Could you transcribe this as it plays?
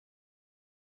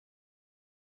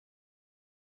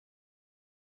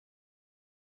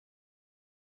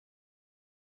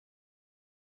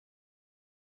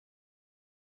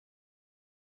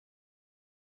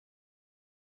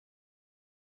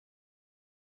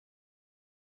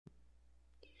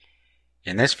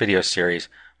In this video series,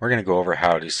 we're going to go over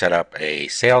how to set up a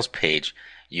sales page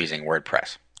using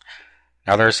WordPress.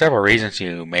 Now, there are several reasons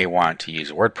you may want to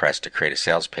use WordPress to create a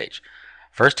sales page.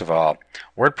 First of all,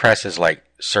 WordPress is like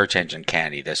search engine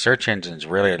candy. The search engines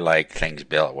really like things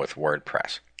built with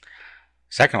WordPress.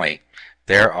 Secondly,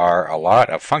 there are a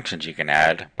lot of functions you can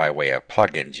add by way of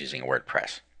plugins using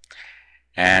WordPress.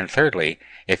 And thirdly,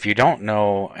 if you don't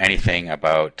know anything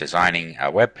about designing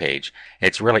a web page,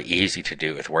 it's really easy to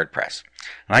do with WordPress.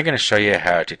 And I'm going to show you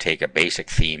how to take a basic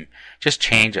theme, just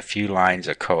change a few lines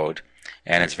of code,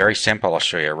 and it's very simple. I'll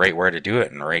show you right where to do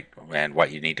it and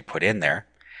what you need to put in there.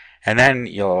 And then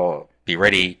you'll be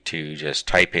ready to just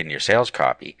type in your sales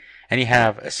copy, and you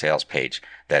have a sales page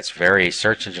that's very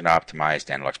search engine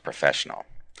optimized and looks professional.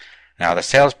 Now, the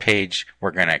sales page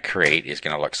we're going to create is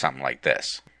going to look something like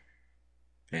this.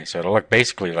 Okay, so it'll look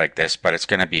basically like this, but it's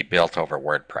going to be built over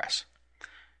WordPress.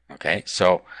 Okay,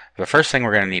 so the first thing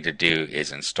we're going to need to do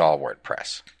is install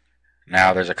WordPress.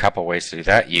 Now, there's a couple ways to do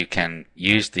that. You can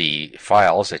use the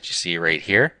files that you see right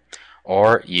here,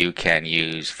 or you can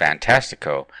use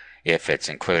Fantastico if it's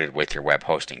included with your web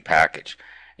hosting package.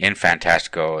 In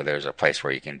Fantastico, there's a place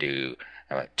where you can do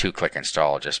a two-click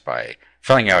install just by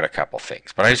filling out a couple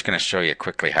things. But I'm just going to show you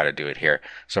quickly how to do it here.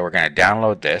 So we're going to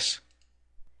download this,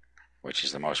 which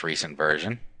is the most recent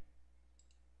version.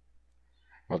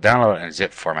 We'll download it in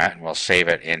zip format and we'll save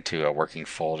it into a working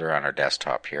folder on our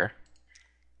desktop here.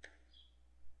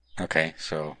 Okay,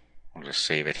 so we'll just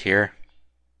save it here.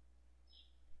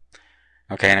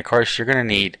 Okay, and of course you're going to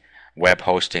need web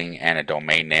hosting and a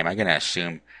domain name. I'm going to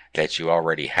assume that you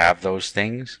already have those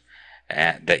things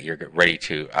and that you're ready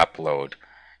to upload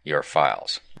your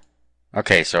files.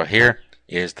 Okay, so here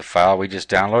is the file we just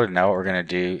downloaded. Now what we're going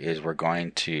to do is we're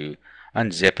going to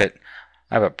unzip it.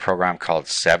 I have a program called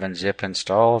 7-Zip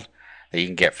installed that you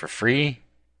can get for free.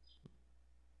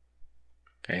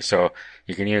 Okay, so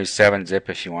you can use 7-Zip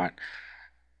if you want.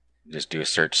 Just do a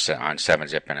search on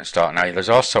 7-Zip and install it. Now there's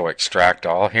also extract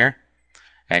all here,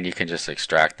 and you can just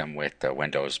extract them with the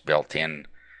Windows built-in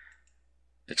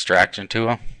extraction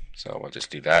tool. So we'll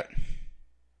just do that.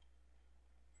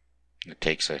 It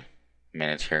takes a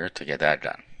minute here to get that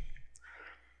done.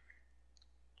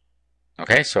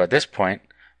 Okay, so at this point,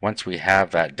 once we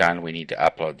have that done, we need to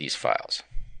upload these files.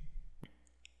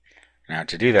 Now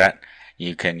to do that,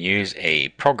 you can use a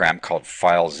program called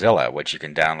FileZilla, which you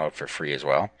can download for free as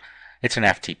well. It's an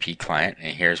FTP client,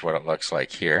 and here's what it looks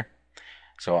like here.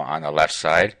 So on the left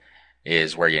side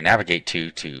is where you navigate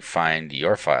to find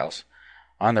your files.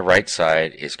 On the right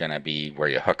side is going to be where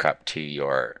you hook up to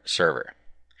your server.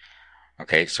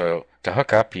 Okay, so to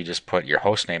hook up, you just put your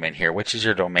host name in here, which is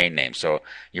your domain name. So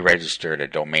you registered a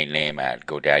domain name at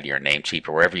GoDaddy or Namecheap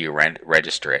or wherever you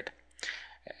register it,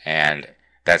 and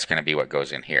that's going to be what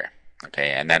goes in here. Okay,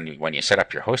 and then when you set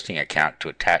up your hosting account to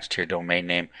attach to your domain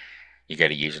name, you get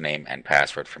a username and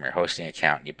password from your hosting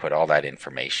account, and you put all that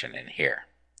information in here.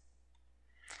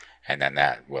 And then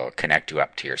that will connect you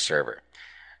up to your server.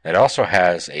 It also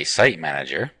has a site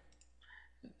manager,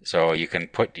 so you can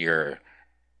put your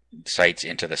sites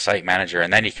into the site manager,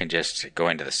 and then you can just go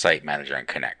into the site manager and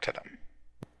connect to them.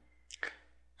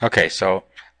 Okay, so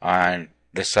on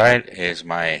this side is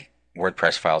my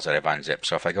WordPress files that I've unzipped.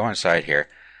 So if I go inside here,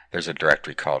 there's a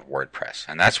directory called WordPress,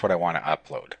 and that's what I want to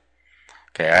upload.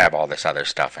 Okay, I have all this other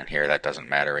stuff in here that doesn't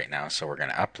matter right now, so we're going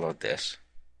to upload this,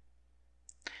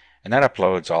 and that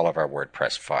uploads all of our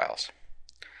WordPress files.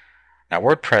 Now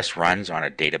WordPress runs on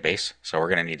a database, so we're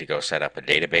going to need to go set up a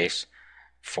database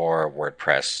for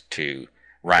WordPress to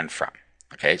run from.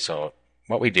 Okay, so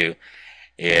what we do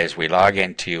is we log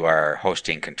into our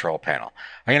hosting control panel.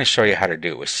 I'm going to show you how to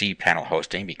do it with cPanel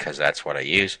hosting because that's what I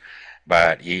use,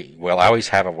 but you will always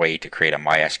have a way to create a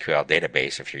MySQL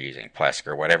database if you're using Plesk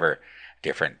or whatever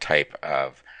different type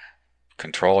of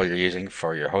control you're using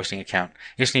for your hosting account.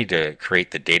 You just need to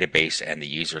create the database and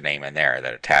the username in there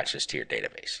that attaches to your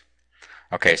database.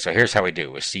 Okay, so here's how we do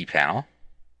it with cPanel.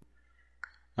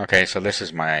 Okay, so this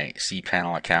is my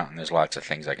cPanel account, and there's lots of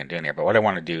things I can do in here. But what I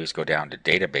want to do is go down to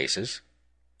Databases,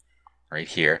 right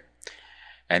here.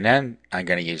 And then I'm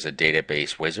going to use the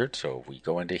database wizard. So if we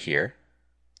go into here.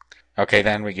 Okay,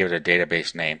 then we give it a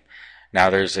database name. Now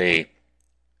there's a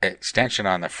extension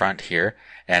on the front here,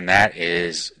 and that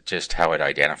is just how it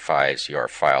identifies your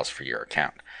files for your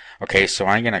account. Okay, so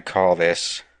I'm going to call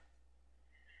this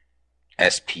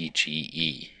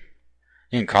SPGE.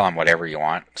 You can call them whatever you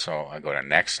want, so I'll go to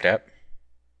next step.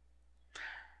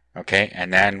 Okay,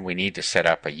 and then we need to set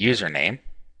up a username.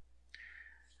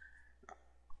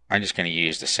 I'm just going to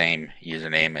use the same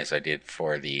username as I did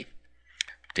for the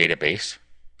database.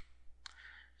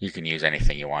 You can use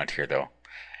anything you want here though.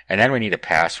 And then we need a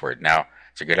password. Now,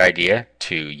 it's a good idea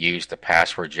to use the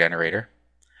password generator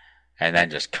and then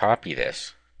just copy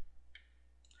this,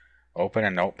 open a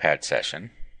notepad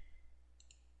session,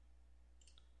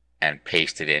 and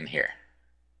paste it in here.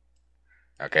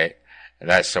 Okay,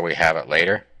 that's so we have it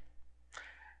later.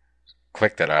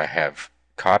 Click that I have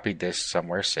copied this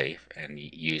somewhere safe and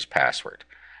use password.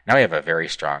 Now we have a very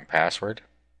strong password.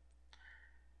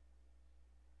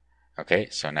 Okay,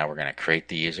 so now we're going to create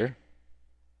the user.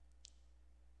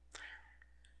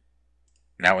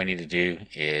 Now what we need to do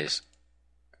is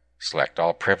select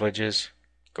all privileges,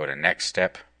 go to next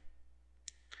step.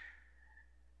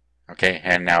 Okay,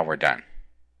 and now we're done.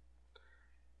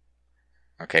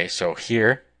 Okay, so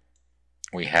here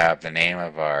we have the name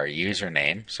of our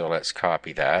username, so let's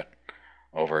copy that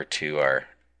over to our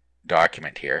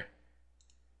document here.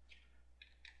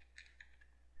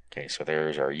 Okay, so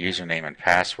there's our username and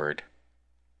password,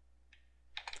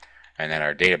 and then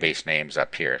our database name's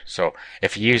up here. So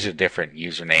if you use a different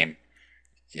username,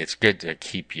 it's good to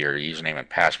keep your username and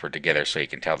password together so you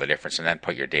can tell the difference, and then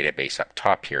put your database up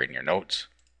top here in your notes.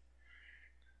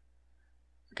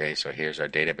 Okay, so here's our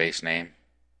database name.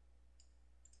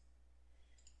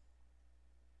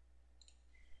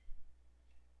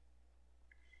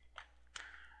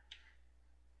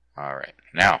 Alright,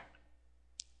 now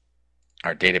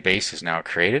our database is now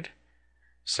created,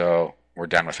 so we're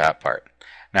done with that part.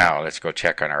 Now let's go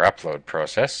check on our upload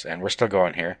process, and we're still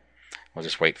going here. We'll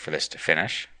just wait for this to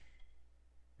finish.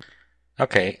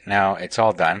 Okay, now it's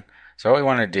all done. So what we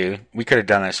want to do, we could have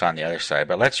done this on the other side,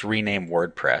 but let's rename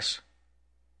WordPress.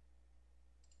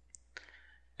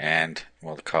 And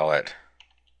we'll call it,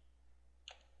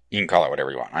 you can call it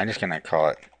whatever you want. I'm just going to call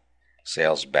it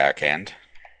Sales Backend.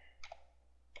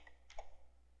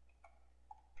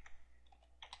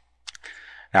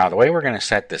 Now the way we're going to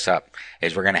set this up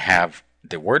is we're going to have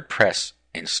the WordPress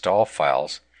install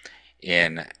files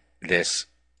in this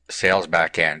sales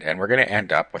backend, and we're going to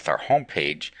end up with our home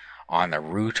page on the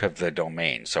root of the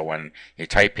domain. So when you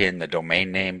type in the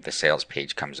domain name, the sales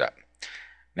page comes up.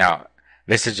 Now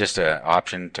this is just an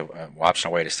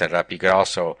optional way to set it up. You could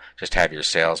also just have your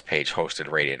sales page hosted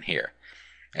right in here.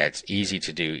 It's easy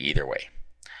to do either way.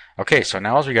 Okay, so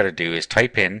now all we got to do is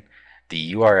type in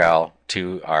the URL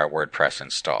to our WordPress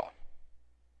install.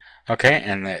 Okay,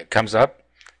 and it comes up.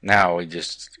 Now we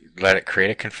just let it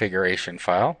create a configuration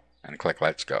file and click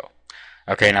Let's Go.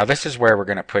 Okay, now this is where we're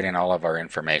going to put in all of our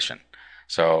information.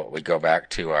 So we go back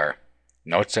to our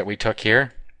notes that we took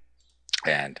here,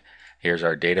 and here's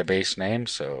our database name,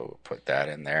 so put that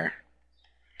in there.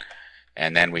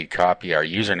 And then we copy our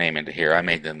username into here. I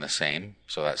made them the same,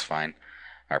 so that's fine.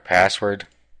 Our password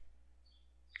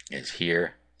is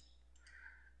here.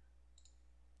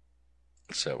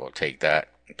 So we'll take that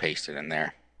and paste it in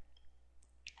there.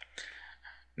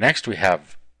 Next we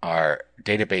have our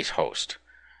database host.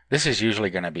 This is usually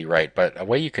going to be right, but a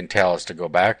way you can tell is to go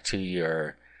back to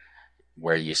your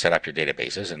where you set up your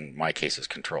databases. In my case is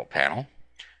Control Panel.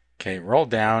 Okay, roll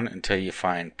down until you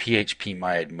find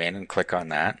phpMyAdmin and click on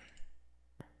that.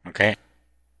 Okay,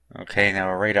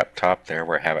 now right up top there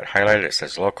where I have it highlighted, it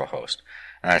says localhost.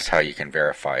 And that's how you can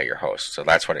verify your host. So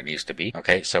that's what it needs to be.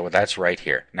 Okay, so that's right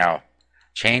here. Now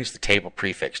change the table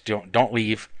prefix. Don't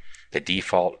leave the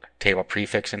default table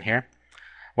prefix in here.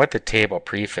 What the table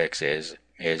prefix is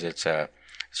it's a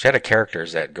set of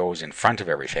characters that goes in front of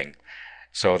everything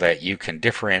so that you can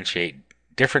differentiate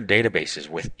different databases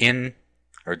within,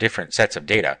 or different sets of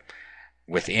data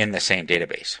within the same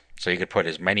database. So you could put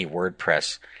as many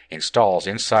WordPress installs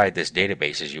inside this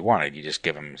database as you wanted. You just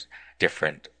give them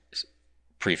different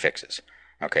prefixes.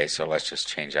 Okay, so let's just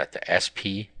change that to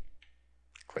SP.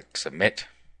 Click Submit.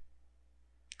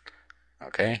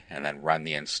 Okay, and then run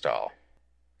the install.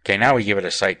 Okay, now we give it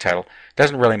a site title.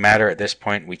 Doesn't really matter at this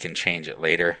point. We can change it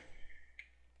later.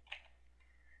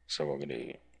 So we're going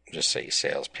to just say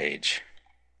sales page.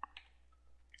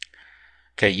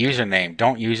 Okay, username.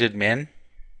 Don't use admin.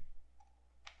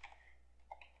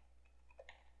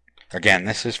 Again,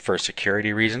 this is for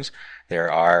security reasons.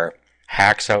 There are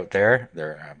hacks out there.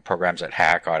 There are programs that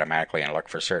hack automatically and look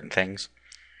for certain things.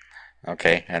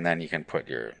 Okay, and then you can put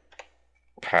your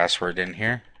password in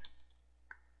here.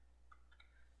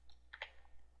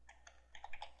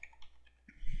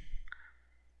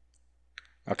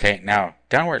 Okay, now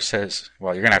down where it says,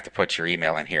 well, you're going to have to put your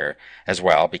email in here as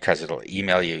well because it'll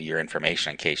email you your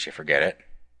information in case you forget it.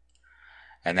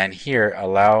 And then here,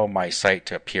 allow my site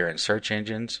to appear in search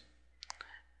engines.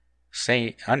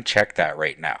 Say uncheck that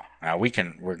right now. Now we're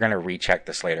going to recheck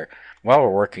this later. While we're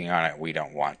working on it, we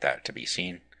don't want that to be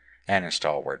seen. And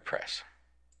install WordPress.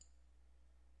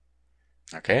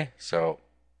 Okay, so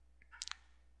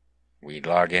We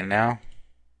log in now.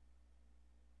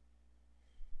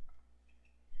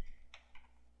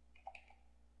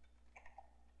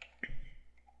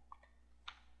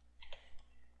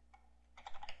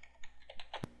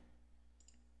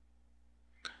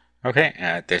 Okay, and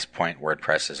at this point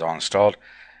WordPress is all installed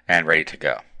and ready to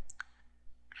go.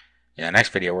 In the next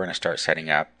video we're going to start setting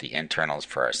up the internals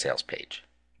for our sales page.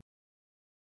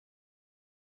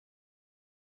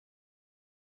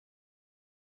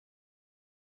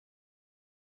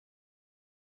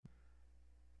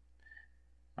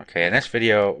 Okay, in this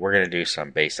video we're going to do some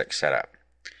basic setup.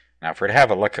 Now if we're to have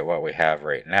a look at what we have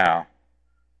right now,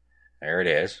 there it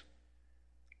is.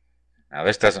 Now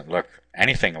this doesn't look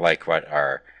anything like what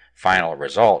our final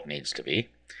result needs to be,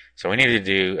 so we need to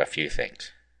do a few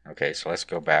things. Okay, so let's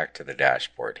go back to the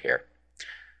dashboard here.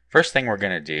 First thing we're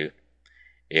going to do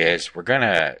is we're going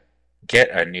to get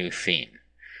a new theme,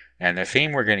 and the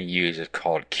theme we're going to use is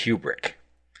called Kubrick.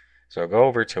 So go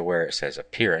over to where it says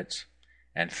Appearance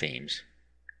and Themes,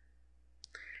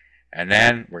 and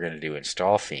then we're going to do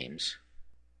Install Themes.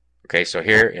 Okay, so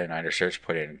here in under search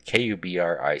put in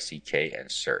Kubrick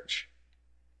and search.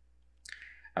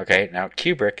 Okay, now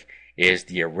Kubrick is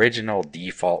the original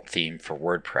default theme for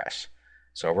WordPress.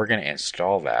 So we're going to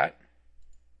install that.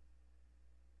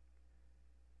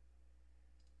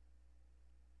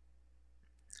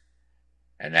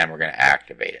 And then we're going to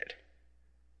activate it.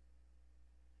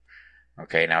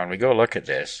 Okay, now when we go look at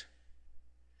this,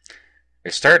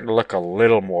 it's starting to look a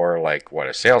little more like what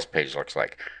a sales page looks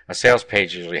like. A sales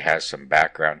page usually has some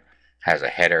background, has a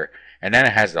header, and then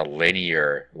it has a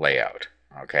linear layout.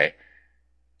 Okay,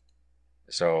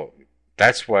 so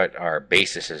that's what our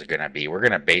basis is going to be. We're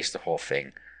going to base the whole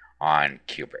thing on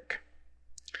Kubrick.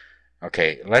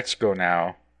 Okay, let's go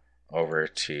now over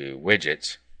to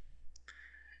widgets,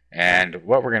 and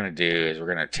what we're going to do is we're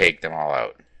going to take them all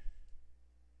out.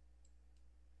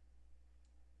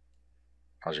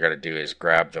 All you got to do is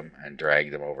grab them and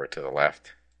drag them over to the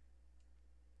left.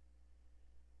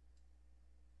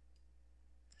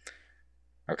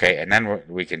 Okay, and then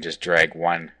we can just drag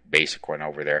one basic one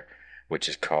over there, which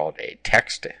is called a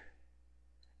text,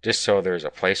 just so there's a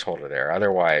placeholder there.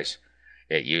 Otherwise,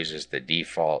 it uses the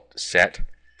default set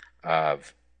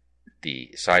of the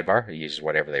sidebar. It uses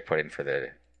whatever they put in for the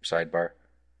sidebar.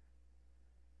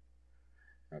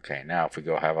 Okay, now if we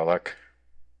go have a look.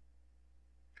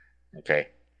 Okay,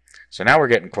 so now we're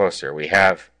getting closer. We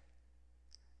have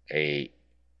a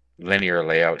linear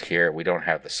layout here. We don't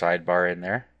have the sidebar in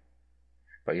there,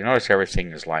 but you notice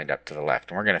everything is lined up to the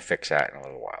left, and we're going to fix that in a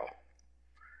little while.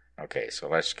 Okay, so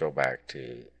let's go back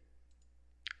to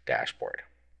dashboard.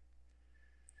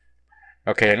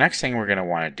 Okay, the next thing we're going to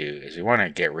want to do is we want to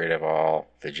get rid of all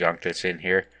the junk that's in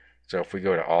here. So if we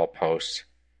go to all posts,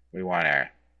 we want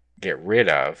to get rid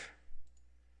of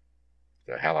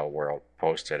the hello world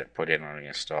post that it put in when we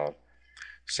installed.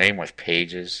 Same with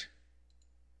pages.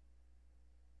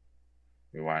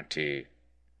 We want to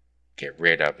get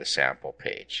rid of the sample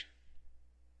page.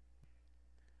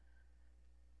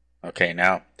 Okay,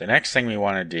 now the next thing we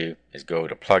want to do is go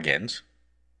to plugins,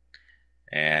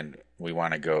 and we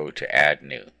want to go to add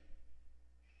new.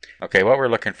 Okay, what we're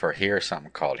looking for here is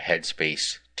something called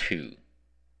Headspace 2.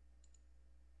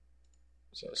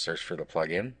 So search for the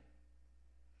plugin.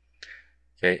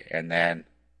 Okay, and then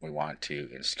we want to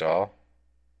install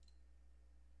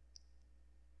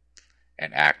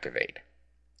and activate.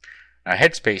 Now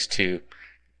Headspace 2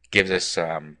 gives us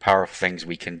some powerful things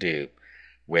we can do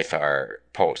with our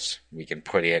posts. We can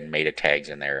put in meta tags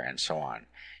in there and so on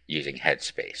using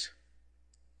Headspace.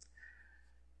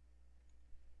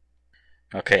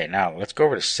 Okay, now let's go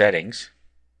over to settings.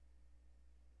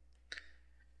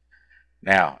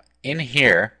 Now in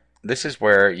here, this is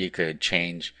where you could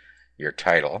change your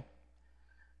title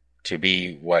to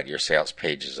be what your sales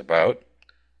page is about.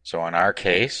 So in our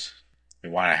case, we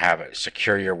want to have it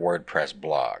secure your WordPress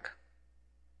blog.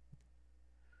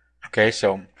 Okay,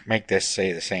 so make this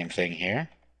say the same thing here.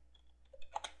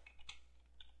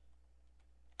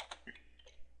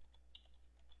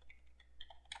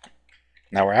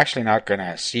 Now we're actually not going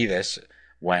to see this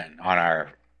when on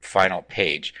our final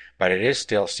page, but it is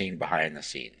still seen behind the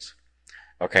scenes.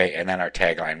 Okay, and then our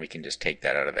tagline, we can just take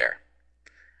that out of there.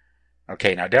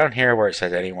 Okay, now down here where it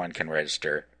says anyone can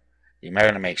register, you might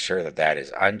want to make sure that that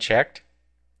is unchecked.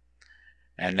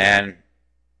 And then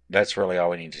that's really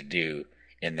all we need to do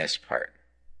in this part.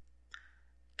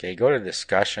 Okay, go to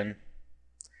discussion,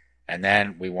 and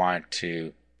then we want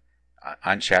to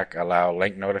uncheck allow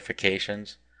link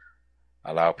notifications,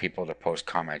 allow people to post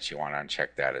comments. You want to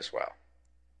uncheck that as well.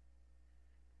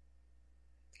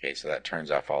 Okay, so that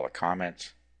turns off all the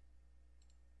comments.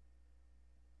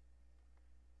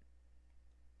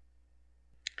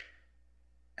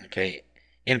 Okay,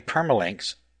 in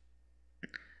permalinks,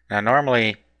 now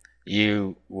normally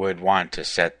you would want to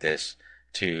set this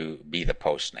to be the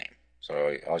post name.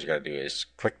 So all you got to do is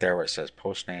click there where it says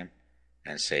post name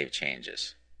and save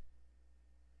changes.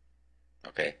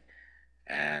 Okay,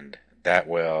 and that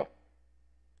will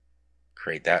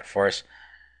create that for us.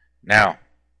 Now,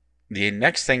 the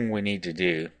next thing we need to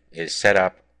do is set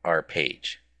up our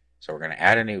page. So we're going to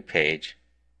add a new page,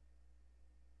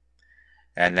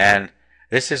 and then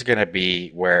this is going to be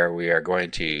where we are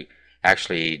going to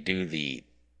actually do the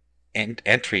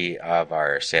entry of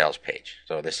our sales page.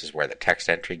 So this is where the text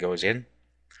entry goes in.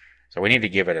 So we need to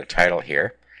give it a title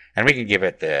here, and we can give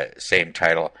it the same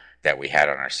title that we had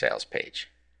on our sales page.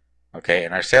 Okay,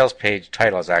 and our sales page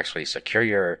title is actually Secure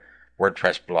Your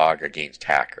WordPress Blog Against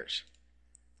Hackers.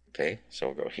 Okay, so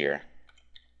we'll go here.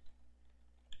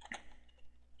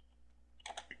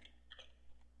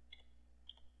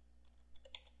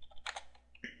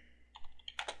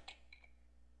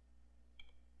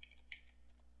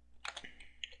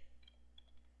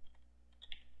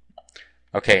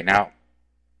 Okay, now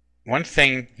one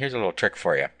thing, here's a little trick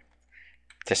for you.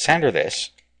 To center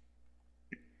this,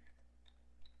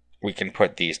 we can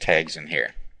put these tags in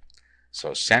here.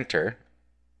 So center,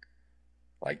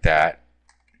 like that,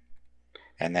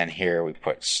 and then here we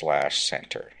put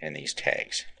 /center in these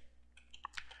tags.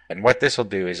 And what this will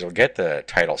do is it'll get the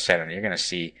title centered. You're going to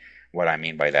see what I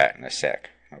mean by that in a sec.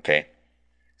 Okay,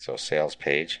 so sales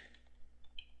page.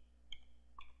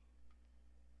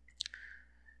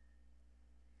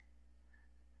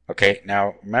 Okay,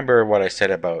 now remember what I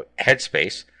said about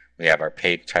headspace. We have our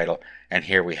page title, and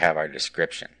here we have our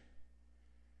description.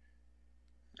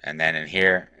 And then in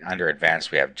here, under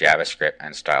advanced, we have JavaScript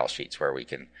and style sheets where we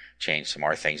can change some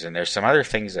more things. And there's some other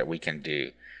things that we can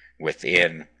do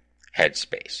within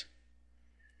headspace.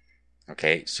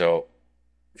 Okay, so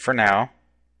for now,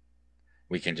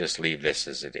 we can just leave this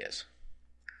as it is.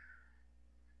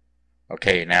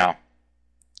 Okay, now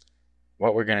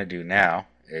what we're going to do now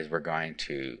is we're going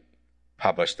to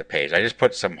publish the page. I just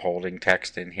put some holding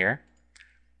text in here.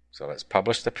 So let's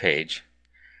publish the page.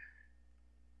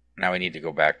 Now we need to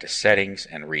go back to settings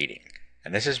and reading.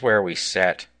 And this is where we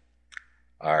set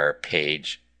our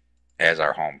page as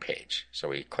our home page. So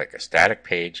we click a static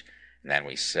page, and then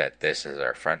we set this as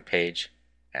our front page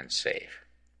and save.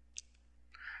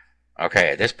 Okay,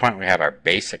 at this point we have our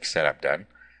basic setup done.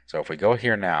 So if we go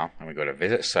here now and we go to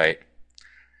visit site,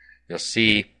 you'll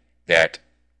see that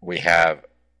we have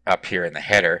up here in the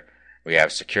header, we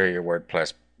have Secure Your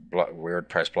WordPress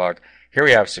Blog. Here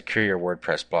we have Secure Your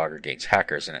WordPress Blog Against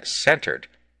Hackers, and it's centered.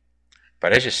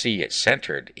 But as you see, it's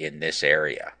centered in this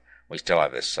area. We still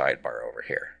have this sidebar over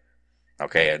here.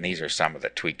 Okay, and these are some of the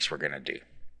tweaks we're going to do.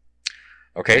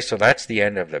 Okay, so that's the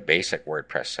end of the basic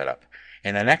WordPress setup.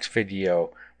 In the next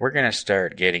video, we're going to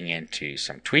start getting into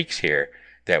some tweaks here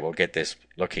that will get this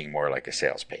looking more like a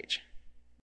sales page.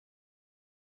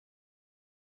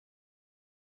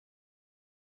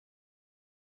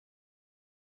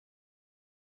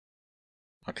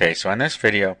 Okay, so in this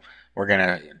video, we're going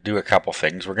to do a couple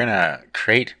things. We're going to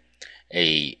create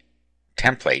a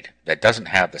template that doesn't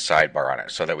have the sidebar on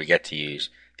it so that we get to use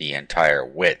the entire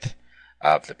width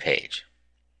of the page.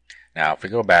 Now, if we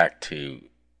go back to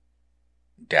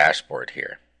dashboard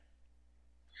here,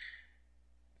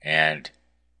 and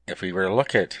if we were to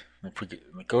look at, if we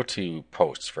go to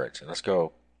posts for it, so let's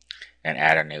go and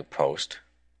add a new post.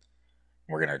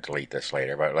 We're going to delete this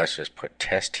later, but let's just put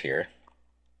test here.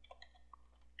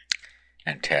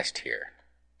 And test here.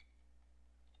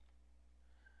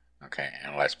 Okay,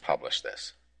 and let's publish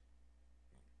this.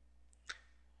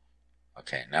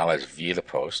 Okay, now let's view the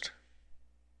post.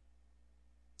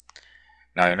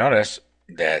 Now you'll notice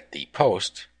that the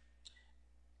post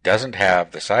doesn't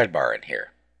have the sidebar in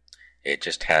here. It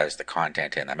just has the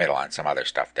content in the middle and some other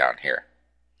stuff down here.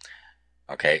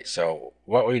 Okay, so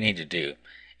what we need to do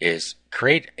is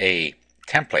create a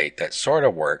template that sort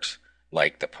of works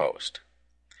like the post.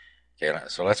 Okay,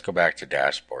 so let's go back to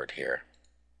dashboard here.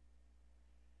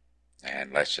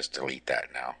 And let's just delete that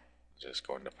now. Just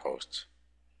go into posts.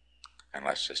 And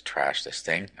let's just trash this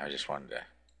thing. I just wanted to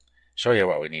show you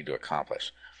what we need to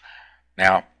accomplish.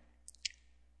 Now,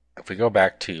 if we go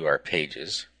back to our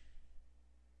pages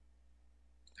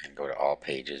and go to all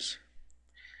pages,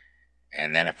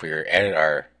 and then if we edit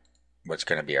our what's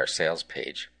going to be our sales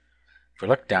page, if we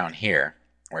look down here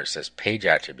where it says page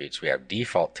attributes, we have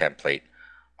default template,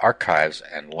 archives,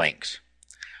 and links.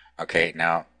 Okay,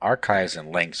 now archives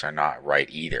and links are not right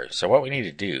either. So what we need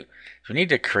to do is we need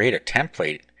to create a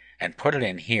template and put it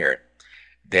in here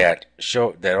that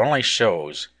only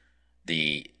shows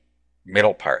the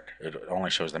middle part. It only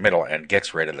shows the middle and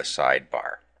gets rid of the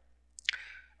sidebar.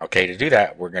 Okay, to do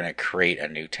that, we're going to create a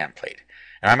new template.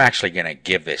 And I'm actually going to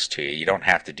give this to you. You don't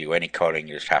have to do any coding,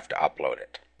 you just have to upload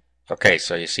it. Okay,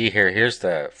 so you see here, here's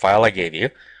the file I gave you.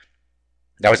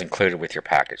 That was included with your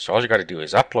package. So all you got to do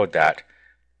is upload that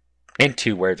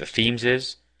into where the themes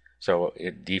is. So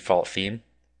default theme,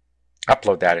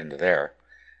 upload that into there.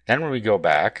 Then when we go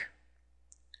back,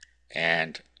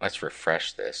 and let's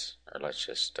refresh this, or let's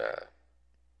just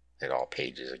hit all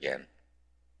pages again,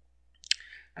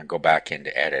 and go back in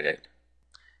to edit it.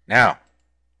 Now,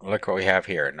 look what we have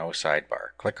here, no sidebar.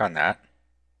 Click on that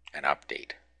and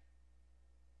update.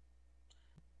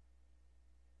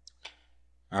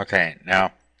 Okay,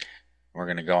 now we're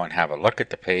going to go and have a look at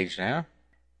the page now.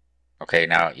 Okay,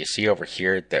 now you see over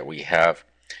here that we have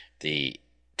the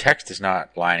text is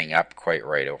not lining up quite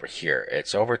right over here.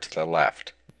 It's over to the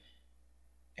left.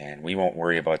 And we won't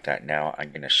worry about that now. I'm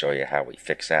going to show you how we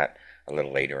fix that a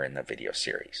little later in the video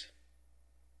series.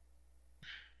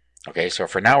 Okay, so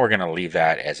for now we're going to leave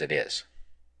that as it is.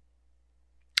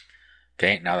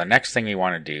 Okay, now the next thing we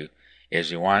want to do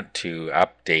is we want to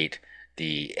update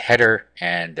the header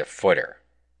and the footer.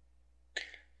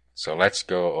 So let's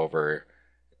go over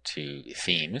to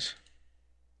themes.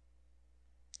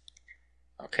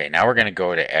 Okay, now we're going to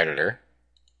go to editor.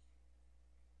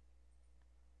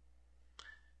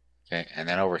 Okay, and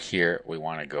then over here we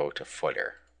want to go to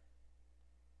footer.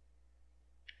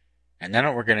 And then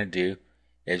what we're going to do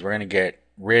is we're going to get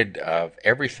rid of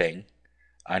everything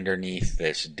underneath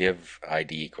this div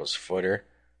ID equals footer.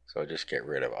 So just get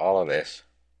rid of all of this.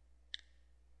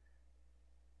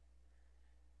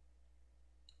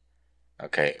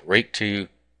 Okay, right to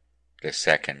the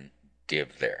second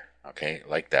div there. Okay,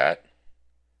 like that.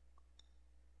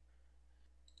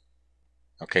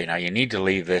 Okay, now you need to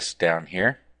leave this down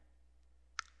here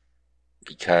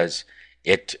because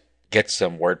it gets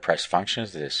some WordPress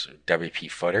functions, this WP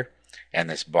footer and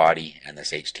this body and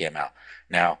this HTML.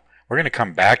 Now, we're going to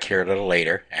come back here a little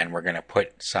later and we're going to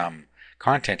put some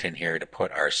content in here to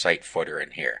put our site footer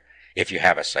in here, if you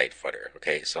have a site footer.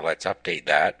 Okay, so let's update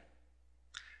that.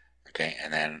 Okay,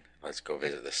 and then let's go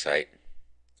visit the site.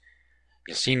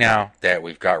 You'll see now that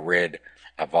we've got rid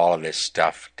of all of this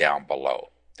stuff down below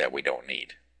that we don't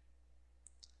need.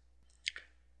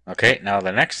 Okay, now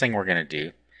the next thing we're going to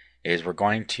do is we're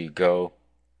going to go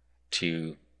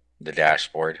to the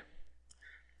dashboard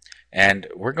and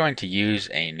we're going to use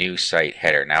a new site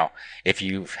header. Now, if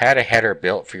you've had a header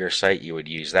built for your site, you would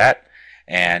use that.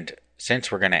 And since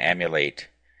we're going to emulate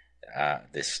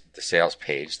the sales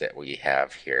page that we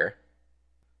have here,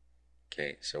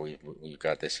 okay, so we've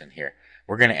got this in here.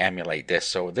 We're going to emulate this.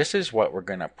 So this is what we're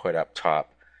going to put up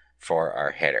top for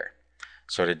our header.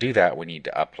 So to do that, we need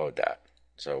to upload that.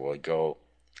 So we'll go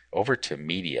over to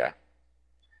media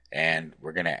and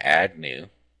we're going to add new.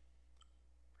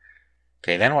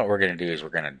 Okay, then what we're going to do is we're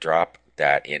going to drop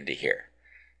that into here.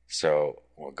 So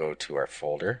we'll go to our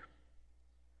folder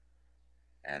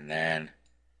and then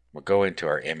we'll go into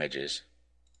our images.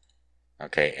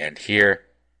 Okay, and here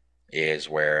is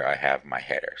where I have my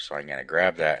header. So I'm going to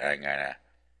grab that and I'm going to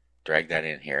drag that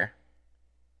in here.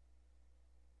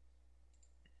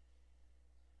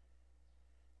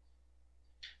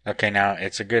 Okay, now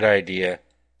it's a good idea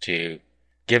to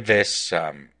give this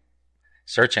some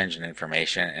search engine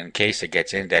information. In case it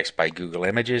gets indexed by Google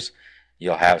Images,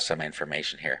 you'll have some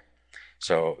information here.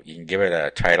 So you can give it a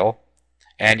title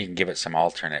and you can give it some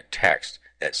alternate text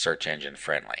that's search engine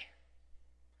friendly.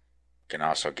 You can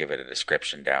also give it a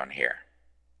description down here.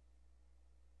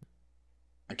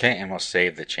 Okay, and we'll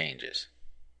save the changes.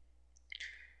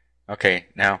 Okay,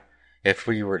 now if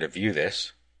we were to view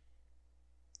this,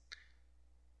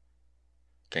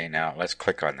 okay, now let's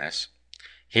click on this.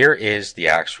 Here is the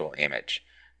actual image.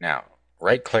 Now,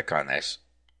 right click on this.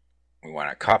 We want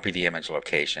to copy the image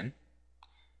location.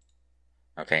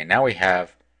 Okay, now we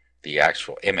have the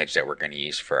actual image that we're going to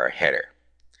use for our header.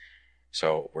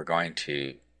 So we're going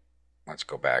to, let's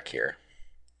go back here.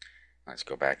 Let's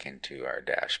go back into our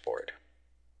dashboard.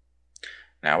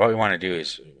 Now what we want to do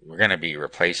is we're going to be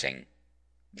replacing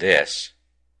this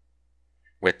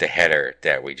with the header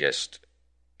that we just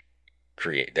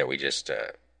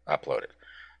uploaded.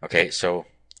 Okay, so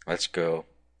let's go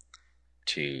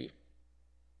to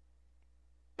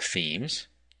themes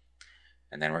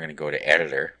and then we're going to go to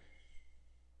editor.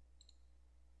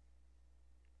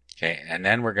 Okay, and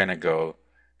then we're going to go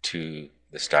to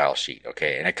the style sheet.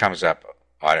 Okay, and it comes up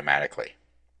automatically.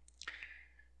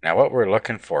 Now what we're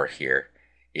looking for here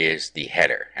is the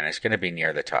header, and it's going to be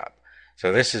near the top.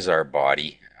 So this is our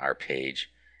body, our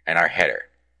page, and our header.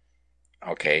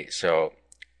 Okay, so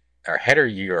our header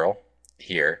URL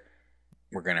here,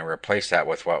 we're going to replace that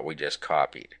with what we just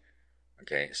copied.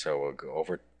 Okay, so we'll go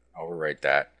overwrite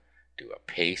that, do a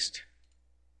paste.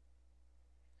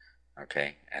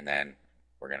 Okay, and then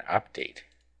we're going to update.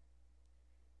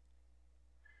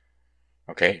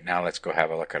 Okay, now let's go have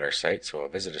a look at our site. So we'll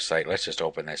visit a site. Let's just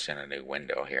open this in a new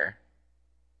window here.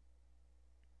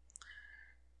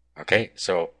 Okay,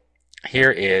 so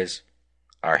here is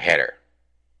our header.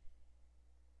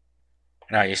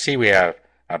 Now you see we have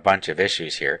a bunch of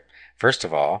issues here. First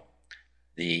of all,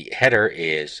 the header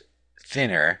is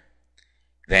thinner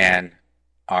than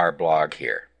our blog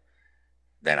here,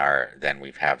 than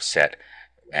we have set,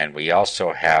 and we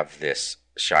also have this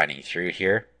shining through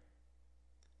here.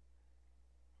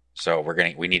 So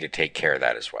we need to take care of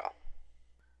that as well.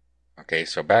 Okay,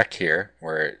 so back here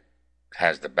where it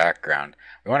has the background,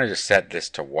 we want to just set this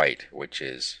to white, which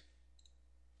is,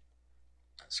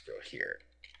 let's go here,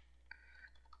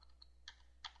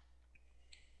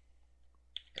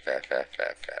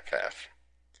 FFFFFF.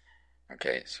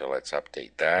 Okay, so let's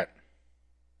update that.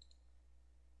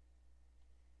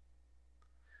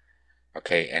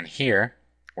 Okay, and here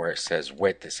where it says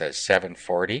width, it says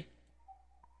 740.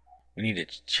 We need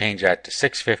to change that to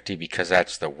 650 because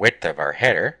that's the width of our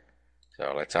header.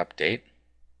 So let's update.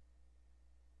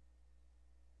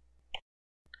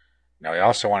 Now we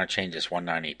also want to change this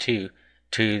 192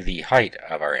 to the height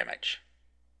of our image.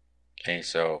 Okay,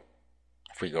 so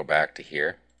if we go back to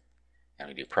here and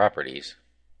we do properties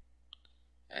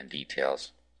and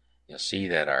details, you'll see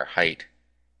that our height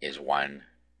is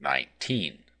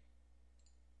 119.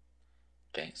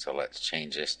 Okay, so let's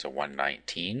change this to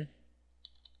 119.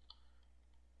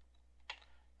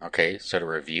 Okay, so to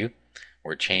review,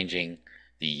 we're changing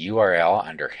the URL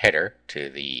under header to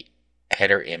the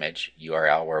header image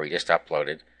URL where we just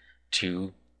uploaded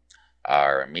to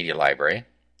our media library.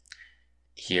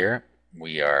 Here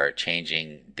we are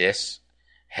changing this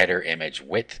header image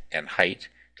width and height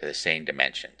to the same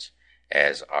dimensions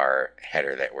as our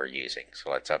header that we're using.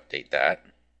 So let's update that.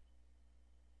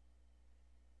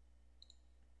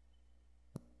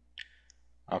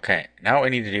 Okay, now what we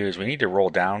need to do is we need to roll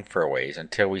down for a ways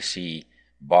until we see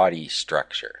body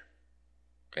structure.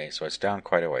 Okay, so it's down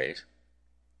quite a ways.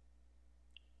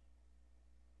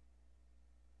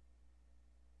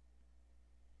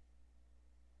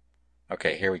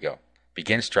 Okay, here we go.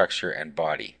 Begin structure and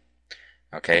body.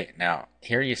 Okay, now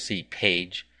here you see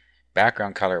page,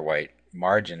 background color white,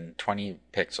 margin 20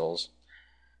 pixels,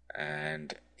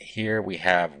 and here we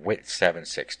have width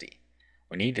 760.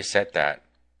 We need to set that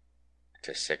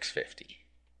to 650.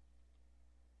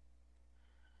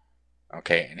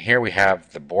 Okay, and here we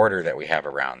have the border that we have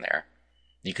around there.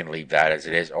 You can leave that as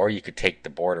it is, or you could take the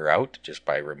border out just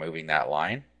by removing that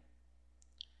line.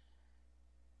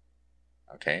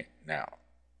 Okay, now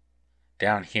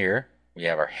down here we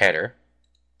have our header.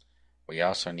 We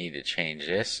also need to change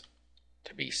this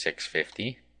to be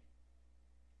 650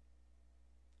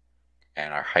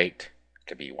 and our height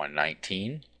to be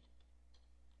 119.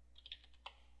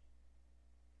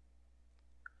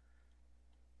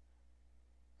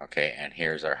 Okay, and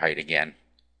here's our height again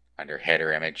under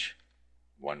header image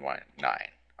 119.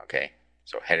 Okay,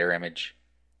 so header image,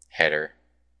 header.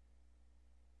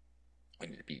 We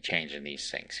need to be changing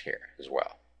these things here as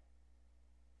well.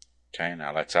 Okay,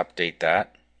 now let's update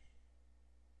that.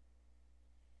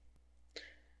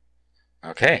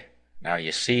 Okay, now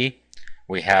you see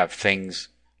we have things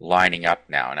lining up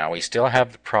now. Now we still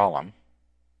have the problem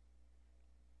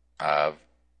of,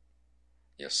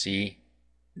 you'll see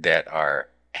that our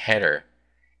header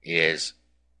is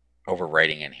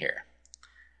overwriting in here.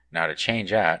 Now to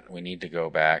change that, we need to go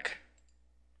back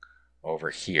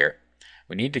over here.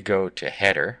 We need to go to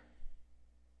header,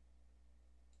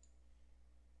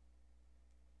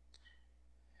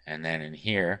 and then in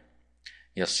here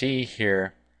you'll see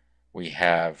here we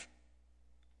have,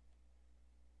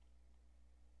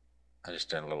 I'll just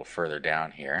do a little further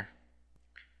down here.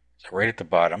 So right at the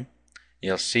bottom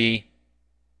you'll see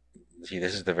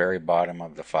this is the very bottom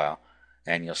of the file,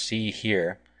 and you'll see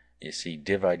here, you see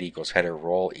div id equals header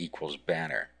role equals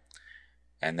banner.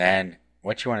 And then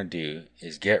what you want to do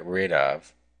is get rid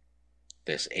of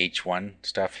this H1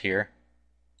 stuff here.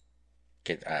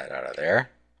 Get that out of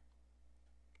there.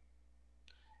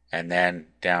 And then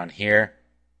down here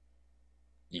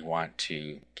you want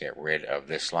to get rid of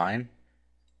this line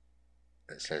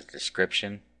that says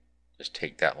description. Just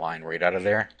take that line right out of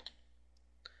there.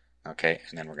 Okay,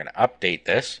 and then we're going to update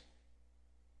this,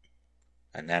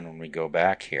 and then when we go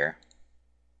back here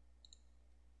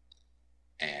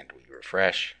and we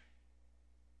refresh,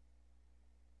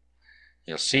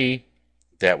 you'll see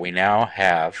that we now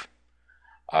have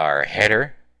our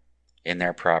header in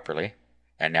there properly.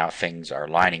 And now things are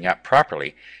lining up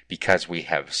properly because we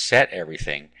have set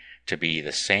everything to be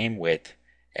the same width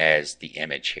as the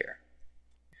image here.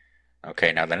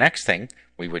 Okay, now the next thing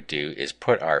we would do is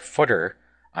put our footer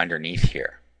underneath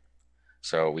here.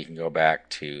 So we can go back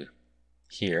to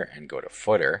here and go to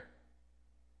footer.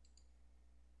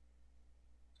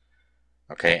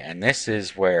 Okay, and this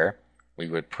is where we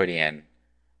would put in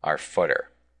our footer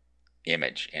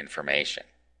image information.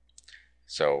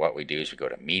 So what we do is we go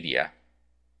to media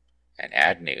and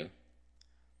add new.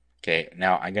 Okay,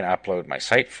 now I'm going to upload my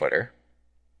site footer.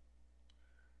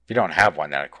 If you don't have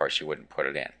one, then of course you wouldn't put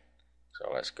it in.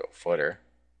 So let's go footer.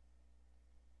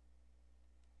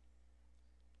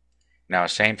 Now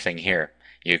same thing here.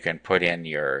 You can put in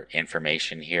your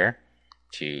information here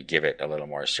to give it a little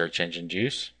more search engine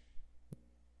juice.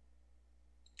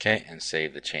 Okay, and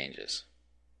save the changes.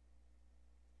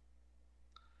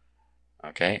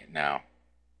 Okay, now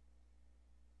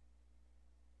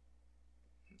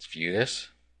let's view this.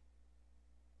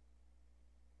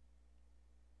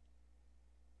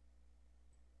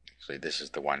 Actually, this is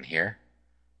the one here.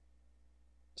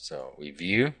 So we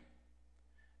view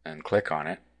and click on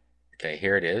it. Okay,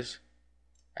 here it is.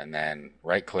 And then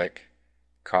right click,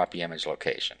 copy image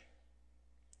location.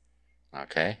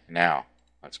 Okay, now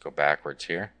let's go backwards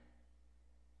here.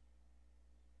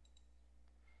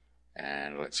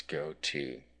 And let's go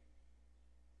to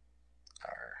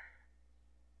our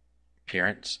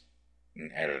appearance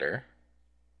and editor.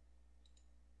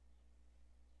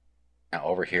 Now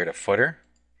over here to footer.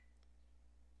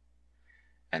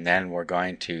 And then we're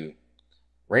going to,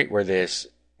 right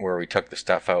where we took the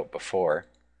stuff out before,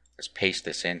 let's paste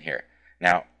this in here.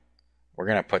 Now we're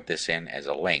going to put this in as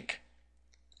a link,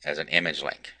 as an image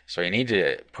link. So you need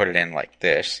to put it in like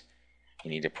this. You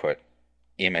need to put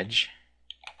image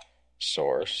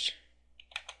source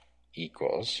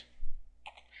equals,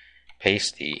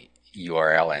 paste the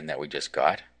URL in that we just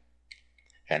got,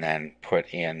 and then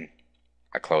put in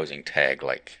a closing tag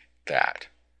like that.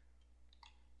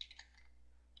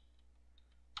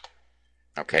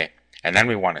 Okay, and then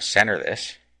we want to center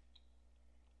this.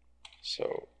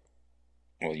 So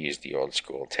we'll use the old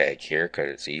school tag here because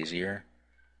it's easier.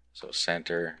 So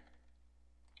center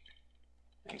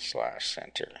and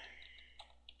 /center.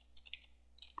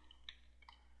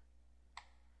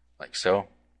 Like so.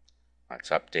 Let's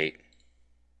update.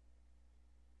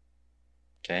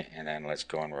 Okay, and then let's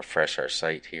go and refresh our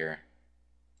site here.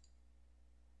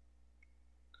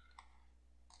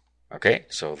 Okay,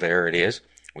 so there it is.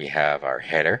 We have our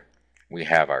header, we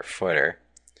have our footer,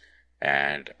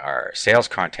 and our sales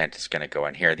content is going to go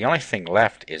in here. The only thing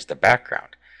left is the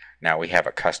background. Now we have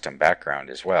a custom background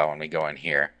as well. When we go in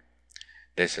here,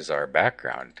 this is our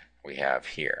background we have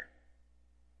here.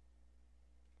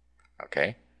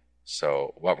 Okay,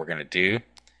 so what we're going to do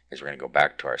is we're going to go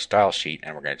back to our style sheet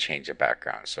and we're going to change the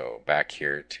background. So back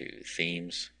here to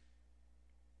themes,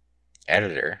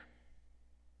 editor.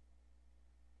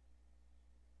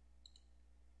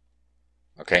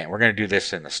 Okay, and we're going to do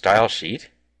this in the style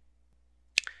sheet.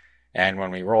 And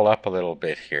when we roll up a little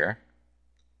bit here,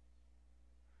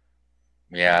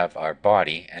 we have our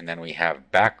body and then we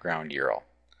have background URL.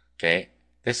 Okay,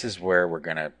 this is where we're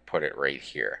going to put it right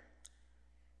here.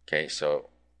 Okay, so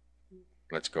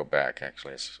let's go back.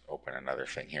 Actually, let's open another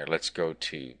thing here. Let's go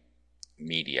to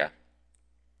media.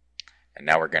 And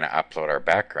now we're going to upload our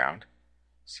background.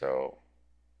 So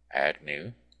add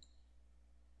new.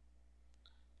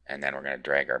 And then we're going to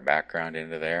drag our background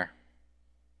into there.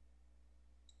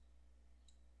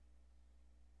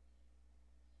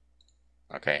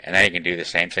 Okay, and then you can do the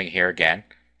same thing here again.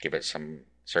 Give it some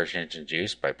search engine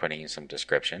juice by putting in some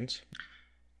descriptions.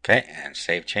 Okay, and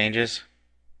save changes.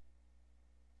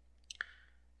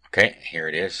 Okay, here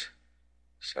it is.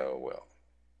 So we'll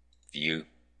view,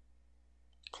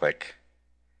 click,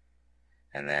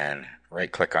 and then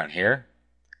right click on here,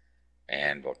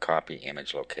 and we'll copy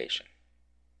image location.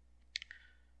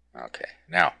 Okay,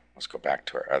 now let's go back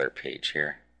to our other page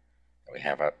here that we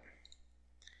have up.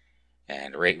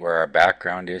 And right where our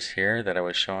background is here that I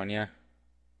was showing you.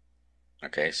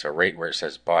 Okay, so right where it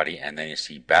says body, and then you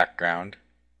see background,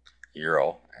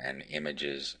 URL, and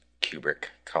images cubic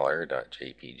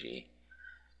color.jpg.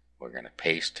 We're going to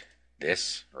paste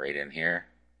this right in here.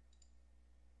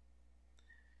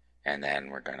 And then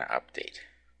we're going to update.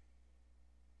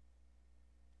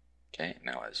 Okay,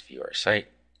 now let's view our site.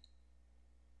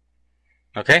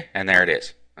 Okay, and there it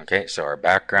is. Okay, so our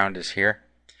background is here,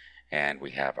 and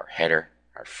we have our header,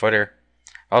 our footer.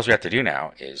 All we have to do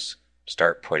now is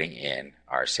start putting in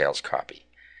our sales copy.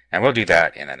 And we'll do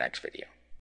that in the next video.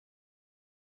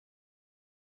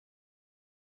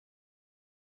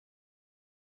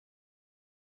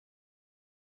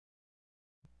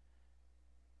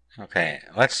 Okay,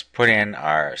 let's put in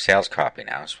our sales copy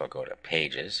now. So we'll go to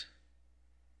Pages,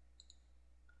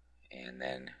 and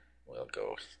then we'll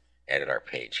go edit our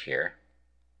page here.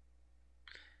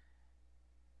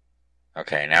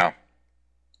 Okay, now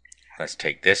let's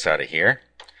take this out of here.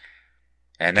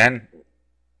 And then,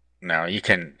 now you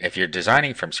can, if you're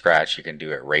designing from scratch, you can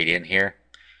do it right in here.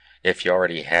 If you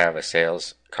already have a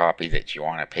sales copy that you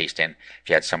want to paste in, if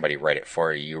you had somebody write it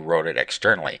for you, you wrote it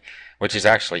externally, which is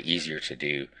actually easier to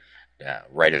do,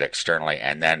 write it externally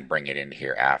and then bring it in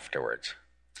here afterwards.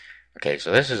 Okay,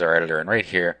 so this is our editor, and right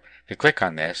here, if you click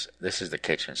on this, this is the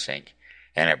kitchen sink,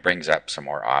 and it brings up some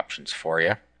more options for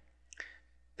you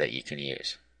that you can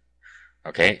use.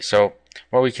 Okay, so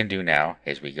what we can do now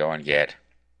is we go and get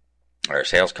our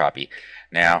sales copy.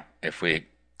 Now, if we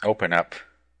open up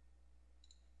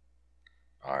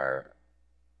our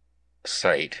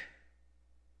site,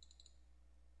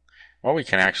 what we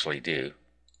can actually do,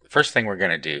 the first thing we're going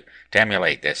to do to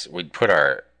emulate this, we'd put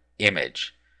our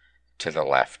image to the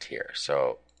left here.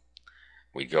 So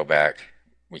we'd go back,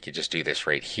 we could just do this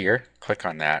right here, click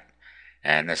on that,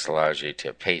 and this allows you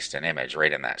to paste an image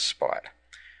right in that spot.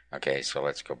 Okay, so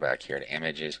let's go back here to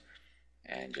images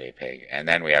and JPEG, and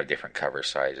then we have different cover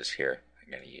sizes here.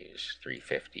 I'm going to use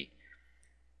 350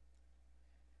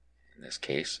 in this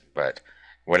case, but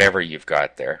whatever you've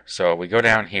got there. So we go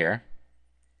down here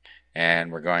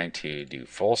and we're going to do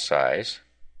full size,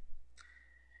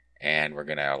 and we're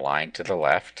going to align to the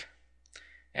left,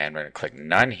 and we're going to click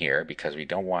none here because we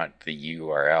don't want the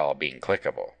URL being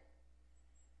clickable.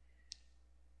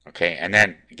 Okay, and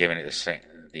then giving it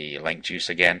the link juice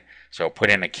again. So put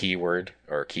in a keyword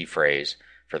or key phrase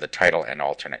for the title and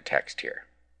alternate text here.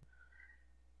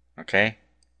 Okay,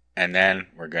 and then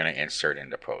we're going to insert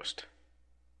into post.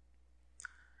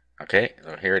 Okay,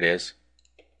 so here it is.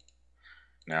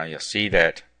 Now you'll see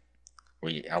that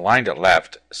we aligned it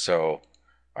left, so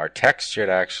our text should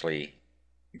actually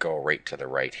go right to the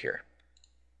right here.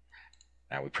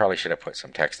 Now we probably should have put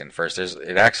some text in first.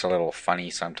 It acts a little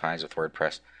funny sometimes with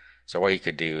WordPress. So what you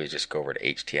could do is just go over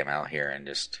to HTML here and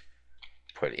just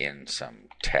put in some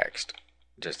text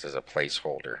just as a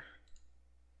placeholder.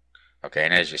 Okay,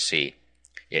 and as you see,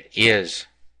 it is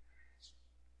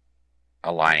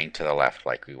aligning to the left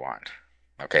like we want.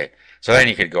 Okay, so then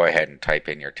you could go ahead and type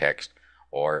in your text,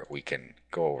 or we can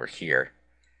go over here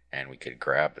and we could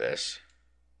grab this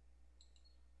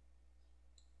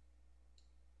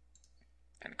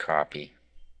and copy.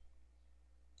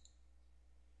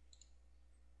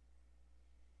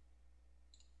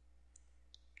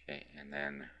 Okay, and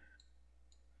then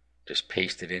just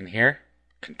paste it in here.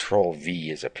 Control V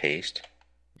is a paste.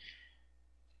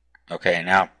 Okay,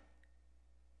 now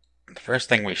the first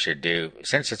thing we should do,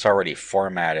 since it's already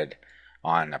formatted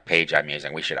on a page I'm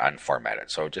using, we should unformat it.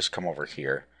 So just come over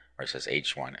here where it says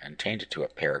H1 and change it to a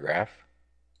paragraph.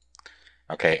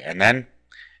 Okay, and then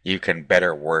you can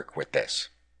better work with this,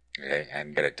 okay,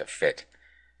 and get it to fit.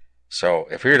 So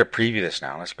if we were to preview this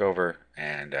now, let's go over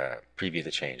and preview the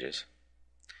changes.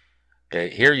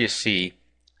 Okay, here you see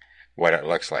what it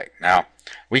looks like. Now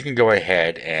we can go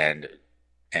ahead and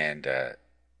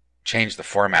change the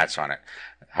formats on it.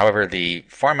 However, the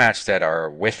formats that are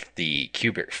with the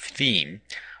Qubit theme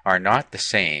are not the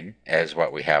same as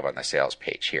what we have on the sales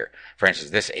page here. For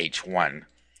instance, this H1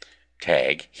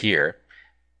 tag here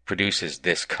produces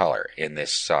this color in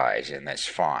this size, in this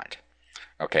font.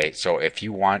 Okay, so if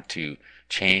you want to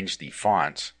change the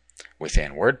fonts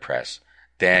within WordPress,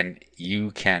 then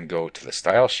you can go to the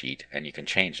style sheet and you can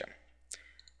change them.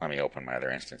 Let me open my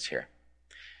other instance here.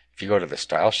 If you go to the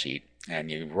style sheet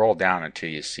and you roll down until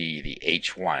you see the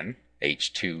H1,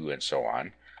 H2, and so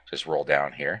on, just roll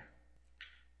down here.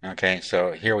 Okay,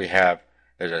 so here we have,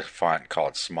 there's a font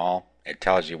called small. It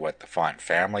tells you what the font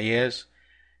family is.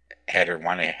 Header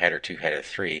 1, header 2, header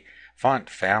 3. Font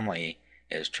family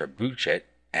is Trebuchet,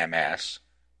 MS,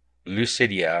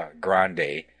 Lucidia,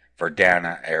 Grande,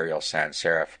 Verdana, Arial, Sans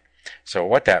Serif. So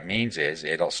what that means is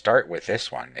it'll start with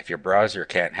this one. If your browser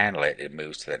can't handle it, it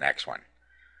moves to the next one.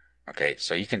 Okay,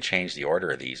 so you can change the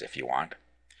order of these if you want,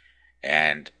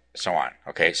 and so on.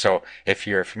 Okay, so if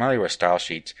you're familiar with style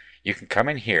sheets, you can come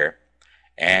in here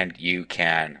and you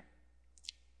can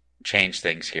change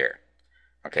things here.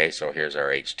 Okay, so here's our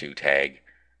H2 tag,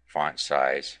 font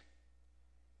size,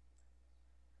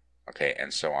 okay,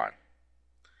 and so on.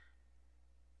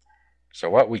 So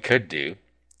what we could do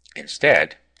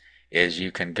instead is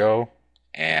you can go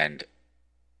and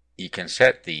you can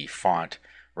set the font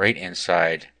right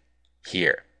inside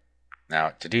here.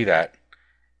 Now to do that,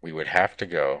 we would have to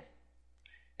go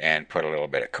and put a little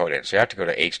bit of code in. So you have to go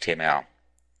to HTML,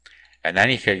 and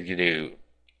then you could do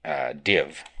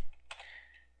div,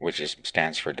 which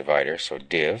stands for divider, so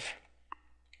div,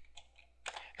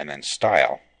 and then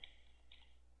style.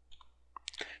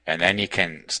 And then you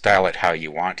can style it how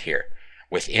you want here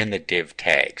within the div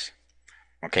tags.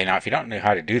 Okay, now if you don't know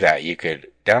how to do that, you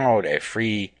could download a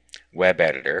free web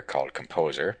editor called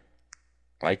Composer,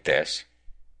 like this.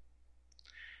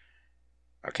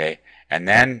 Okay, and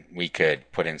then we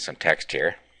could put in some text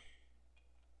here.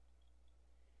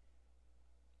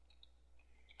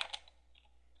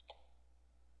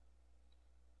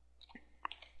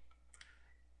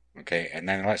 Okay, and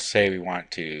then let's say we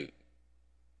want to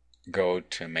go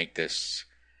to make this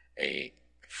a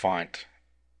font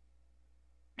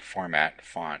format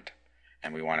font,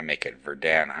 and we want to make it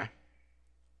Verdana,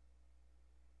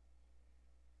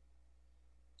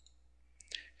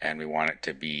 and we want it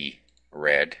to be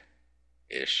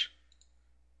red-ish,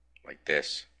 like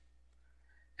this,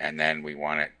 and then we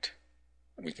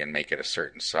can make it a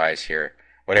certain size here,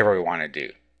 whatever we want to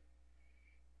do.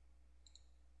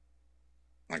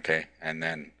 Okay, and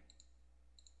then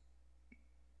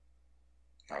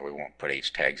we won't put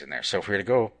H tags in there. So if we were to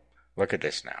go look at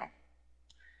this now,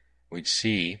 we'd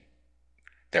see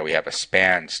that we have a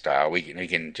span style. We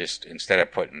can just, instead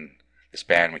of putting the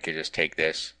span, we could just take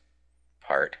this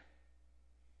part,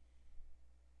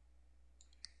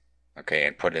 okay,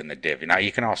 and put it in the div. Now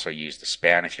you can also use the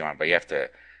span if you want, but you have to,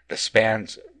 the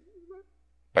spans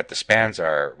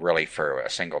are really for a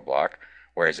single block,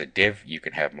 whereas a div you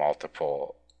can have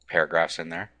multiple paragraphs in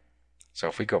there. So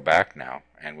if we go back now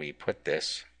and we put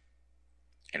this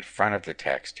in front of the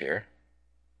text here,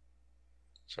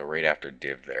 so right after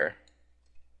div there,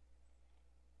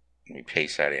 we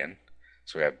paste that in.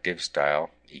 So we have div style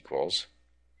equals,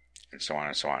 and so on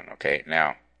and so on. Okay,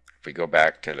 now if we go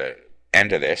back to the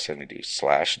end of this and we do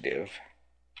 /div,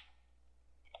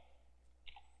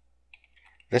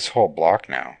 this whole block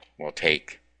now will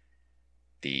take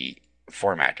the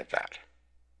format of that.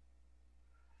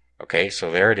 Okay,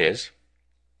 so there it is.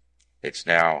 It's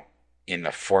now in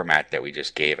the format that we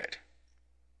just gave it.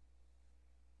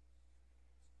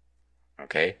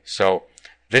 Okay, so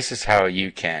this is how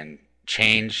you can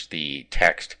change the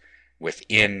text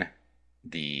within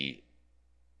the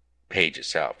page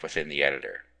itself, within the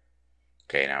editor.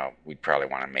 Okay, now we'd probably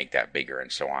want to make that bigger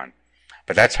and so on.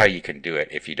 But that's how you can do it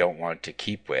if you don't want to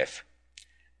keep with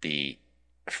the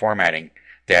formatting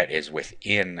that is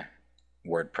within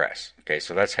WordPress. Okay,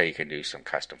 so that's how you can do some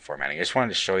custom formatting. I just wanted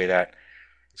to show you that.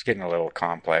 It's getting a little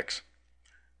complex,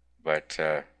 but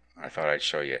I thought I'd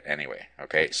show you it anyway.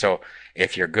 Okay, so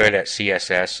if you're good at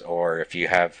CSS, or if you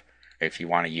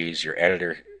want to use your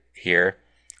editor here,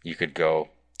 you could go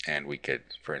and we could,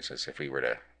 for instance, if we were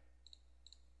to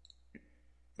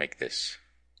make this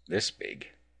big,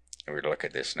 and we're to look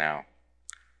at this now.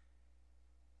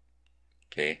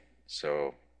 Okay,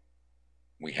 so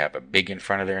we have a big in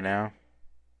front of there now.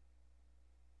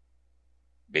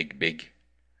 Big.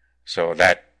 So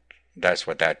that's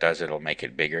what that does. It'll make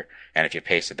it bigger. And if you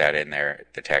pasted that in there,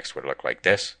 the text would look like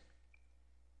this.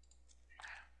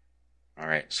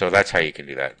 Alright, so that's how you can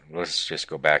do that. Let's just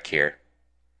go back here.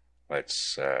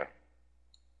 Let's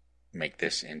make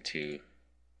this into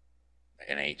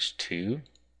an H2.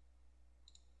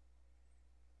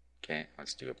 Okay,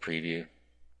 let's do a preview.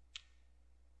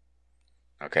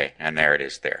 Okay, and there it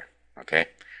is there. Okay,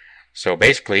 so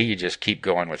basically you just keep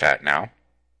going with that now.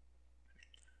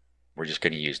 We're just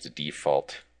going to use the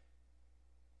default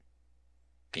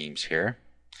themes here.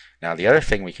 Now the other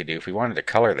thing we could do, if we wanted to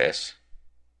color this,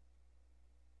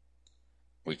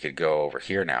 we could go over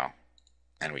here now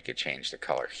and we could change the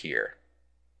color here.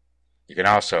 You can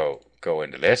also go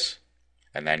into this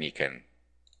and then you can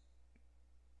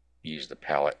use the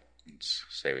palette. Let's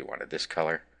say we wanted this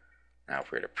color. Now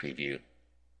if we were to preview.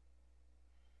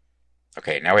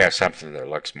 Okay, now we have something that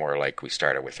looks more like we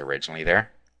started with originally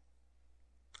there.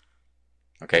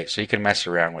 Okay, so you can mess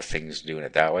around with things doing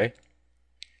it that way.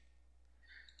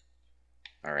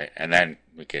 Alright, and then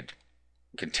we could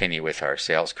continue with our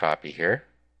sales copy here.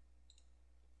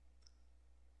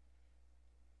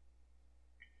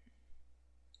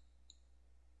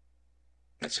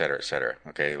 Etc., etc.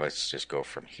 Okay, let's just go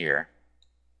from here.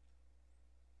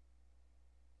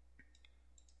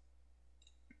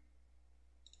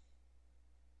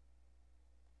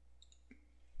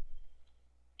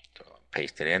 So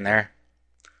paste it in there.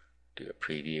 Do a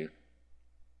preview.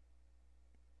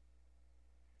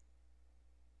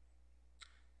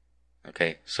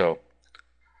 Okay, so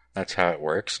that's how it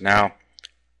works. Now,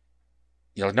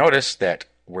 you'll notice that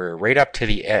we're right up to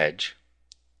the edge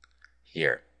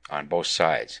here on both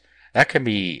sides. That can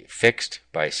be fixed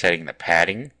by setting the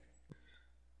padding.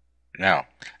 Now,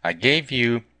 I gave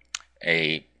you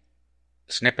a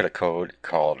snippet of code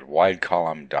called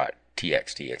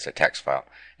widecolumn.txt. It's a text file.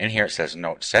 In here it says,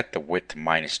 note, set the width to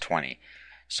 -20.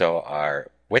 So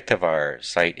our width of our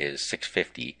site is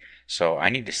 650. So I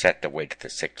need to set the width to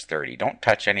 630. Don't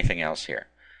touch anything else here.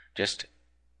 Just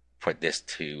put this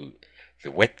to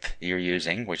the width you're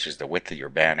using, which is the width of your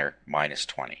banner,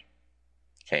 -20.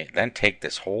 Okay, then take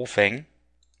this whole thing,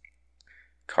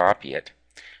 copy it.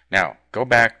 Now go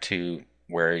back to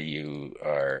where you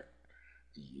are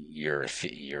your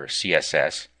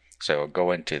CSS. So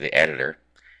go into the editor,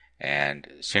 and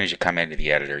as soon as you come into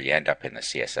the editor, you end up in the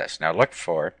CSS. Now look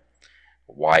for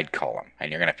wide column,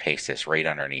 and you're going to paste this right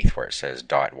underneath where it says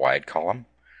dot wide column.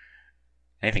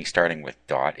 Anything starting with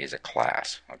dot is a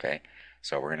class. Okay,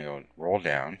 so we're going to go roll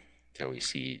down until we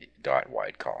see dot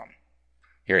wide column.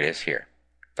 Here it is here,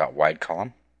 dot wide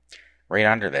column. Right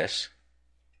under this,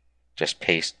 just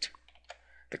paste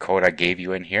the code I gave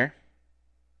you in here.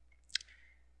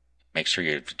 Make sure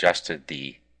you've adjusted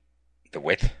the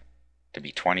width to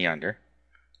be 20 under.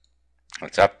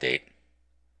 Let's update.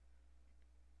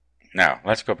 Now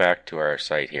let's go back to our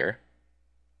site here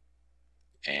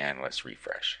and let's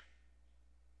refresh.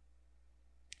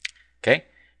 Okay,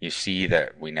 you see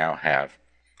that we now have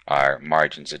our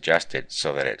margins adjusted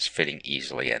so that it's fitting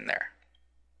easily in there.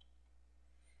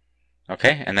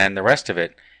 Okay, and then the rest of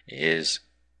it is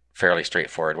fairly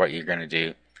straightforward. What you're going to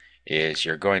do is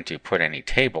you're going to put any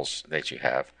tables that you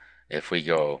have. If we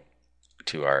go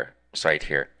to our site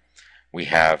here, we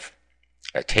have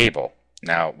a table.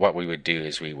 Now what we would do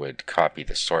is we would copy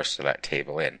the source of that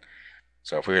table in.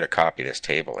 So if we were to copy this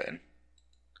table in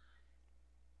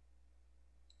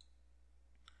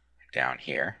down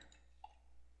here,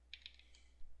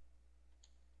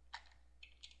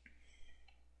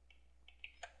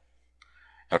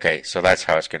 okay, so that's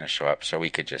how it's going to show up. So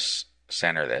we could just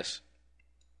center this.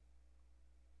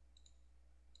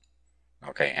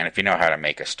 Okay, and if you know how to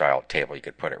make a styled table, you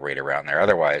could put it right around there.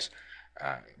 Otherwise,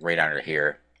 right under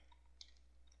here,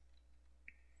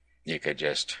 you could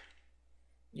just,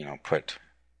 put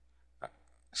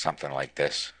something like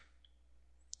this.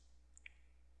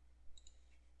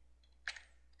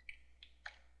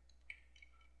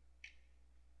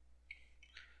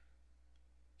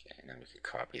 Okay, and then we could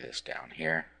copy this down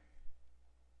here.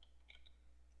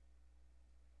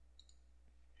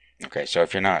 Okay, so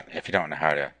if you don't know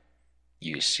how to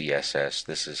use CSS,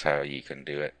 this is how you can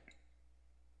do it,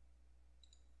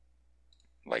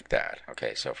 like that.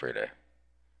 Okay, so if we were to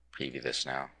preview this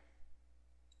now,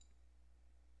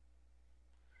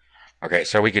 okay,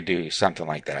 so we could do something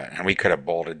like that, and we could have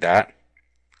bolded that.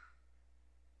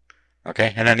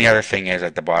 Okay, and then the other thing is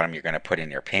at the bottom you're going to put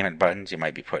in your payment buttons. You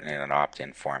might be putting in an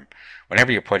opt-in form.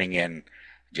 Whenever you're putting in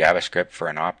JavaScript for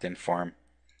an opt-in form,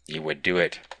 you would do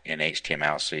it in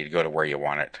HTML. So you'd go to where you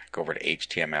want it, go over to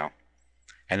HTML,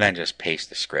 and then just paste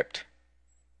the script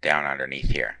down underneath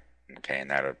here. Okay, and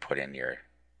that would put in your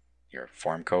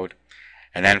form code.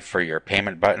 And then for your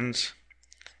payment buttons,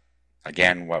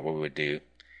 again, what we would do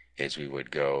is we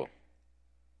would go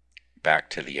back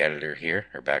to the editor here,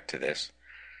 or back to this.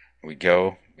 We'd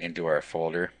go into our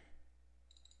folder,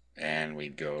 and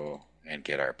we'd go and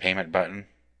get our payment button,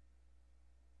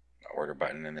 order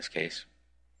button in this case,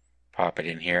 pop it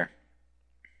in here.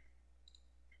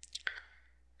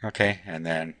 Okay, and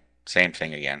then same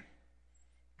thing again.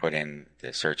 Put in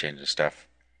the search engine stuff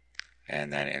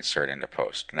and then insert into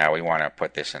post. Now we want to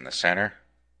put this in the center.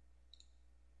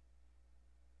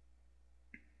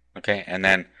 Okay, and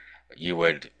then you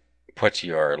would put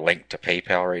your link to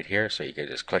PayPal right here, so you could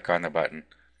just click on the button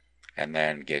and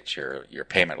then get your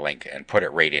payment link and put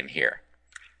it right in here.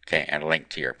 Okay, and link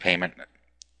to your payment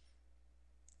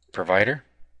provider,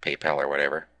 PayPal or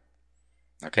whatever.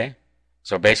 Okay,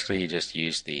 so basically you just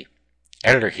use the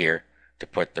editor here to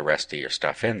put the rest of your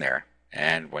stuff in there,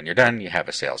 and when you're done you have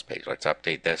a sales page. Let's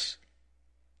update this.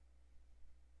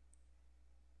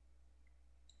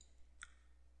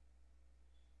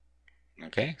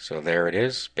 Okay, so there it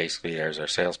is. Basically there's our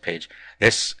sales page.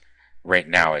 This right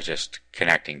now is just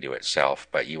connecting to itself,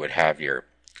 but you would have your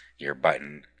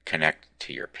button connect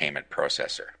to your payment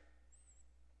processor.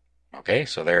 Okay,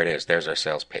 so there it is. There's our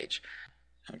sales page.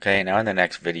 Okay, now in the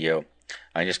next video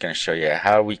I'm just going to show you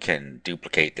how we can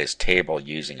duplicate this table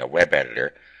using a web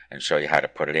editor and show you how to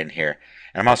put it in here.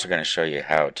 And I'm also going to show you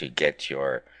how to get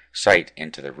your site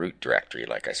into the root directory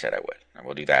like I said I would. And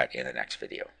we'll do that in the next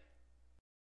video.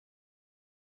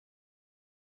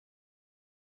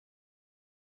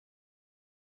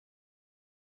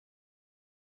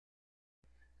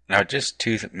 Now just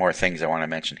two more things I want to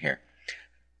mention here.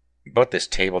 About this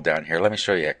table down here, let me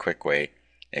show you a quick way.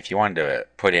 If you wanted to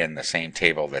put in the same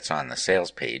table that's on the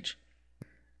sales page,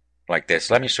 like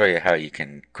this. Let me show you how you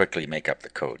can quickly make up the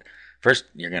code. First,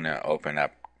 you're going to open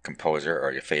up Composer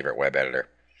or your favorite web editor.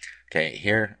 Okay,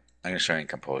 here I'm going to show you in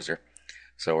Composer.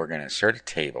 So we're going to insert a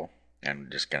table, and we're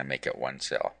just going to make it one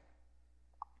cell.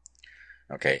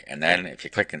 Okay, and then if you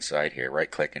click inside here, right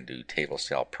click and do Table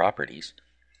Cell Properties,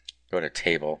 go to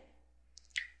Table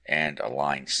and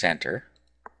Align Center,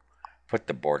 put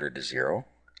the border to 0,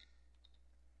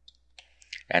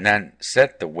 and then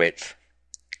set the width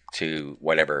to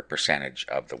whatever percentage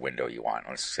of the window you want.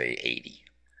 Let's say 80.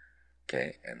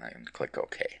 Okay, and then click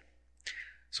OK.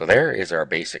 So there is our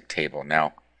basic table.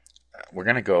 Now we're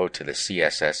going to go to the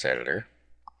CSS editor,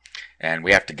 and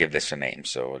we have to give this a name,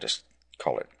 so we'll just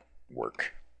call it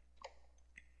work.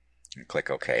 And click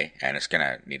OK, and it's going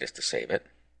to need us to save it.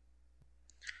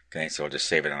 Okay, so we'll just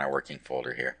save it in our working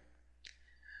folder here.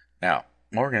 Now,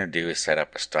 what we're going to do is set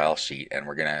up a style sheet, and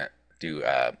we're going to do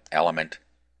an element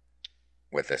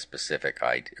with a specific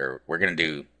ID, or we're going to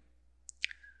do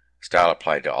style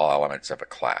applied to all elements of a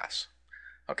class.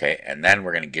 Okay, and then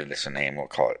we're going to give this a name. We'll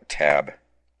call it tab.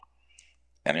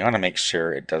 And you want to make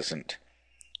sure it doesn't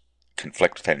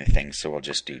conflict with anything, so we'll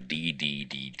just do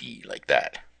DDDD like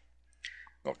that.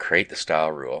 We'll create the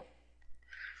style rule.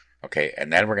 Okay,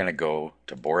 and then we're going to go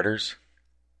to borders,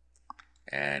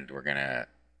 and we're going to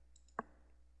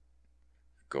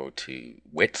go to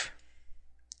width,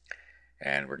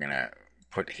 and we're going to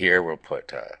put here, we'll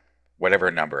put whatever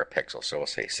number of pixels. So we'll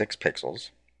say 6 pixels.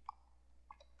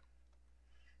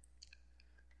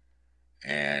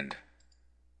 And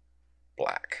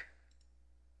black.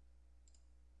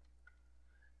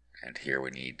 And here we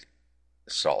need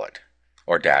solid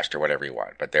or dashed or whatever you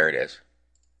want, but there it is.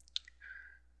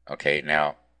 Okay,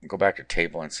 now go back to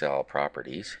Table and Cell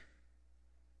Properties.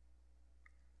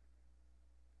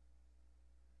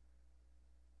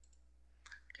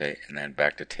 Okay, and then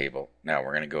back to Table. Now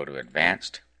we're going to go to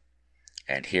Advanced,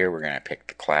 and here we're going to pick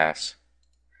the class,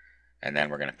 and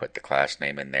then we're going to put the class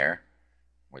name in there,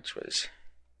 which was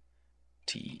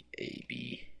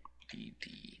TABDDD,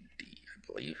 I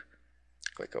believe.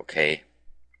 Click OK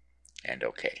and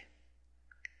OK.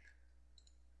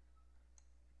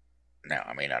 Now,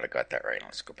 I may not have got that right.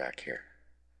 Let's go back here.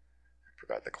 I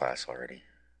forgot the class already.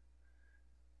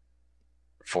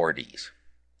 4Ds.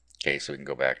 Okay, so we can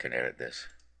go back and edit this.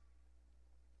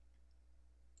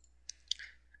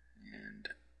 And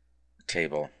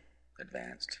Table,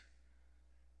 Advanced.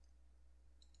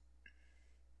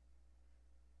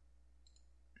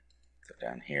 Go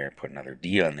down here, put another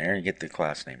D on there, you get the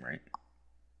class name right.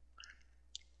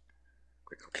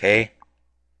 Click OK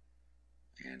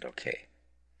and OK.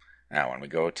 Now when we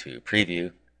go to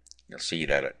preview, you'll see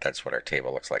that that's what our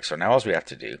table looks like. So now all we have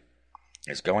to do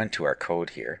is go into our code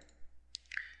here,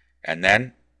 and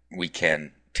then we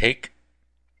can take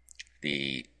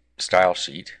the style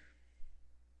sheet.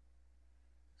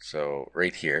 So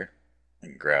right here, we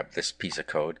can grab this piece of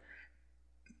code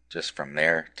just from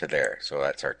there to there. So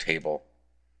that's our table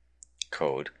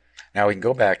code. Now we can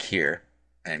go back here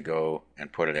and go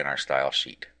and put it in our style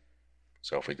sheet.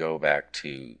 So if we go back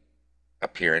to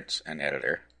Appearance and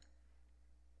Editor,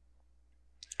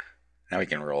 now we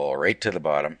can roll right to the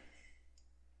bottom,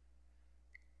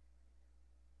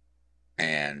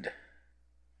 and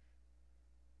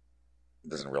it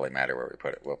doesn't really matter where we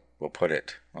put it. We'll put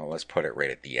it, well, let's put it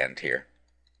right at the end here.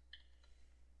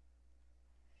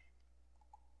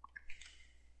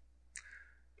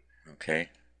 Okay.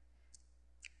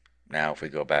 Now if we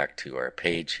go back to our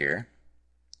page here,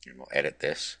 and we'll edit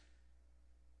this,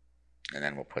 and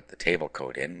then we'll put the table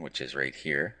code in, which is right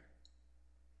here.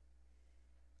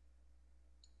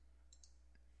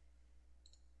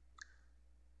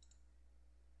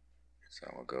 So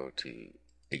we'll go to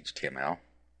HTML,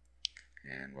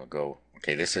 and we'll go,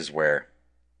 okay, this is where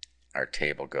our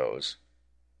table goes.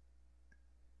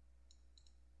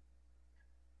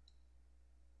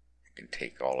 You can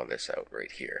take all of this out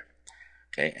right here.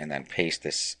 Okay, and then paste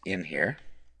this in here.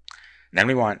 And then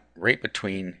we want, right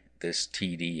between this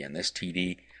TD and this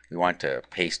TD, we want to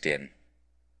paste in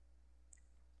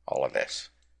all of this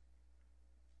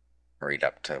right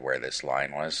up to where this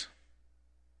line was.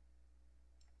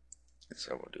 And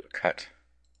so we'll do a cut,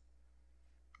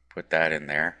 put that in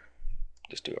there,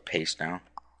 just do a paste now,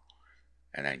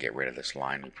 and then get rid of this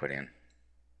line we put in.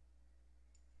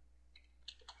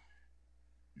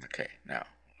 Okay, now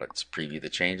let's preview the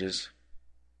changes.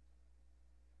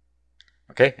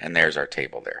 Okay, and there's our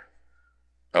table there.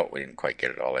 Oh, we didn't quite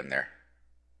get it all in there.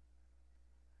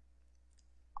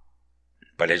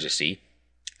 But as you see,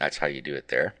 that's how you do it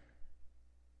there.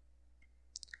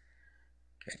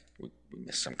 Okay, we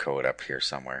missed some code up here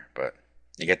somewhere, but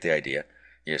you get the idea.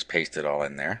 You just paste it all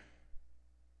in there.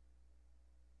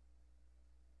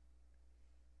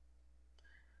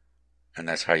 And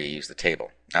that's how you use the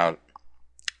table. Now,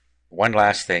 one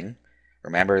last thing.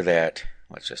 Remember that,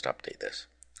 let's just update this.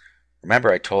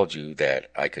 Remember I told you that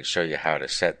I could show you how to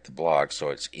set the blog so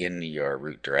it's in your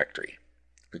root directory.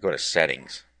 We go to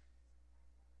settings.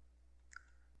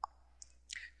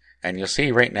 And you'll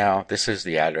see right now this is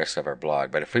the address of our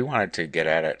blog, but if we wanted to get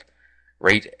at it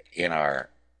right in our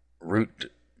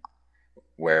root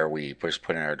where we just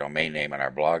put in our domain name and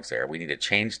our blogs there, we need to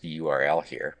change the URL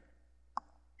here.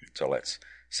 So let's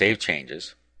save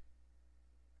changes.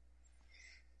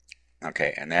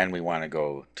 Okay, and then we want to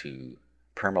go to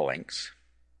permalinks.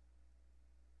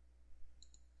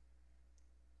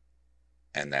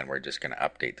 And then we're just going to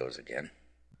update those again.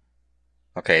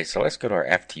 Okay, so let's go to our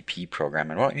FTP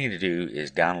program, and what we need to do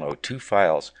is download 2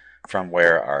 files from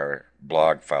where our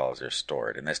blog files are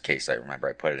stored. In this case, I remember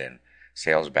I put it in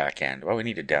sales backend. What we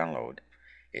need to download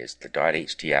is the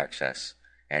 .htaccess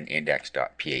and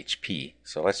index.php.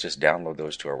 So let's just download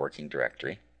those to our working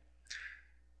directory.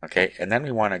 Okay, and then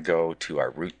we want to go to our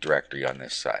root directory on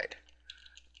this side.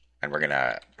 And we're going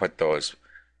to put those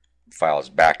files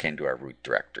back into our root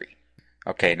directory.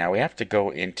 Okay, now we have to go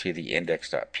into the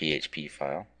index.php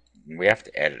file, and we have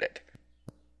to edit it.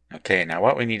 Okay, now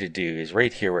what we need to do is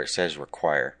right here where it says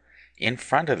require, in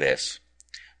front of this,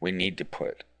 we need to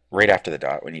put, right after the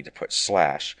dot, we need to put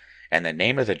slash, and the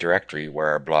name of the directory where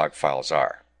our blog files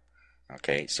are.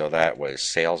 Okay, so that was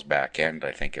sales backend,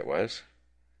 I think it was.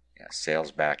 Yeah,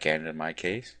 sales backend in my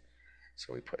case.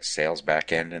 So we put sales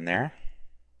backend in there.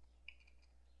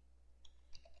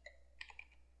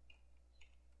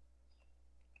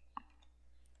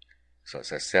 So it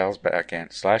says sales backend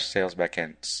 /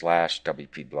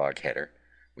 WP blog header.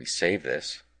 We save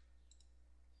this.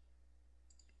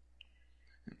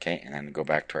 Okay, and then go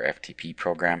back to our FTP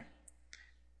program.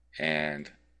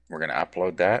 And we're going to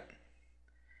upload that.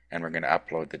 And we're going to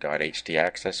upload the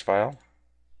 .htaccess file.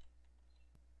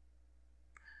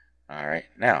 Alright,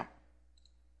 now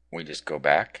we just go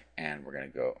back and we're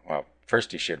going to go, well,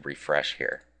 first you should refresh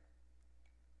here.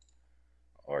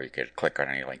 Or you could click on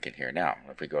any link in here. Now,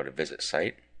 if we go to visit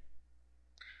site,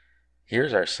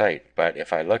 here's our site. But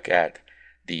if I look at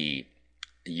the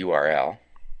URL,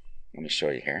 let me show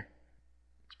you here.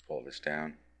 Let's pull this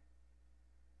down.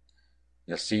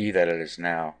 You'll see that it is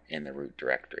now in the root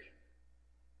directory.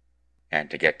 And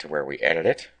to get to where we edit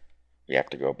it, we have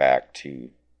to go back to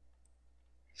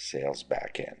sales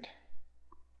backend.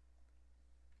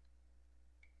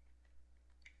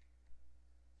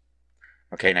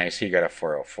 Okay, now you see you got a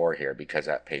 404 here because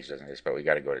that page doesn't exist, but we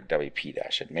got to go to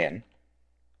wp-admin,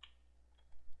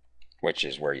 which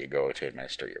is where you go to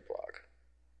administer your blog.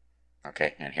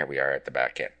 Okay, and here we are at the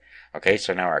back end. Okay,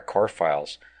 so now our core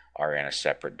files are in a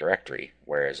separate directory,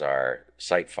 whereas our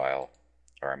site file,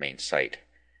 or our main site,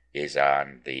 is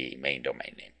on the main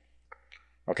domain name.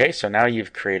 Okay, so now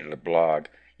you've created a blog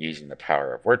using the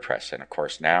power of WordPress, and of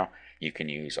course now you can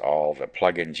use all the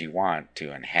plugins you want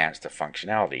to enhance the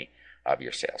functionality of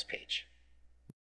your sales page.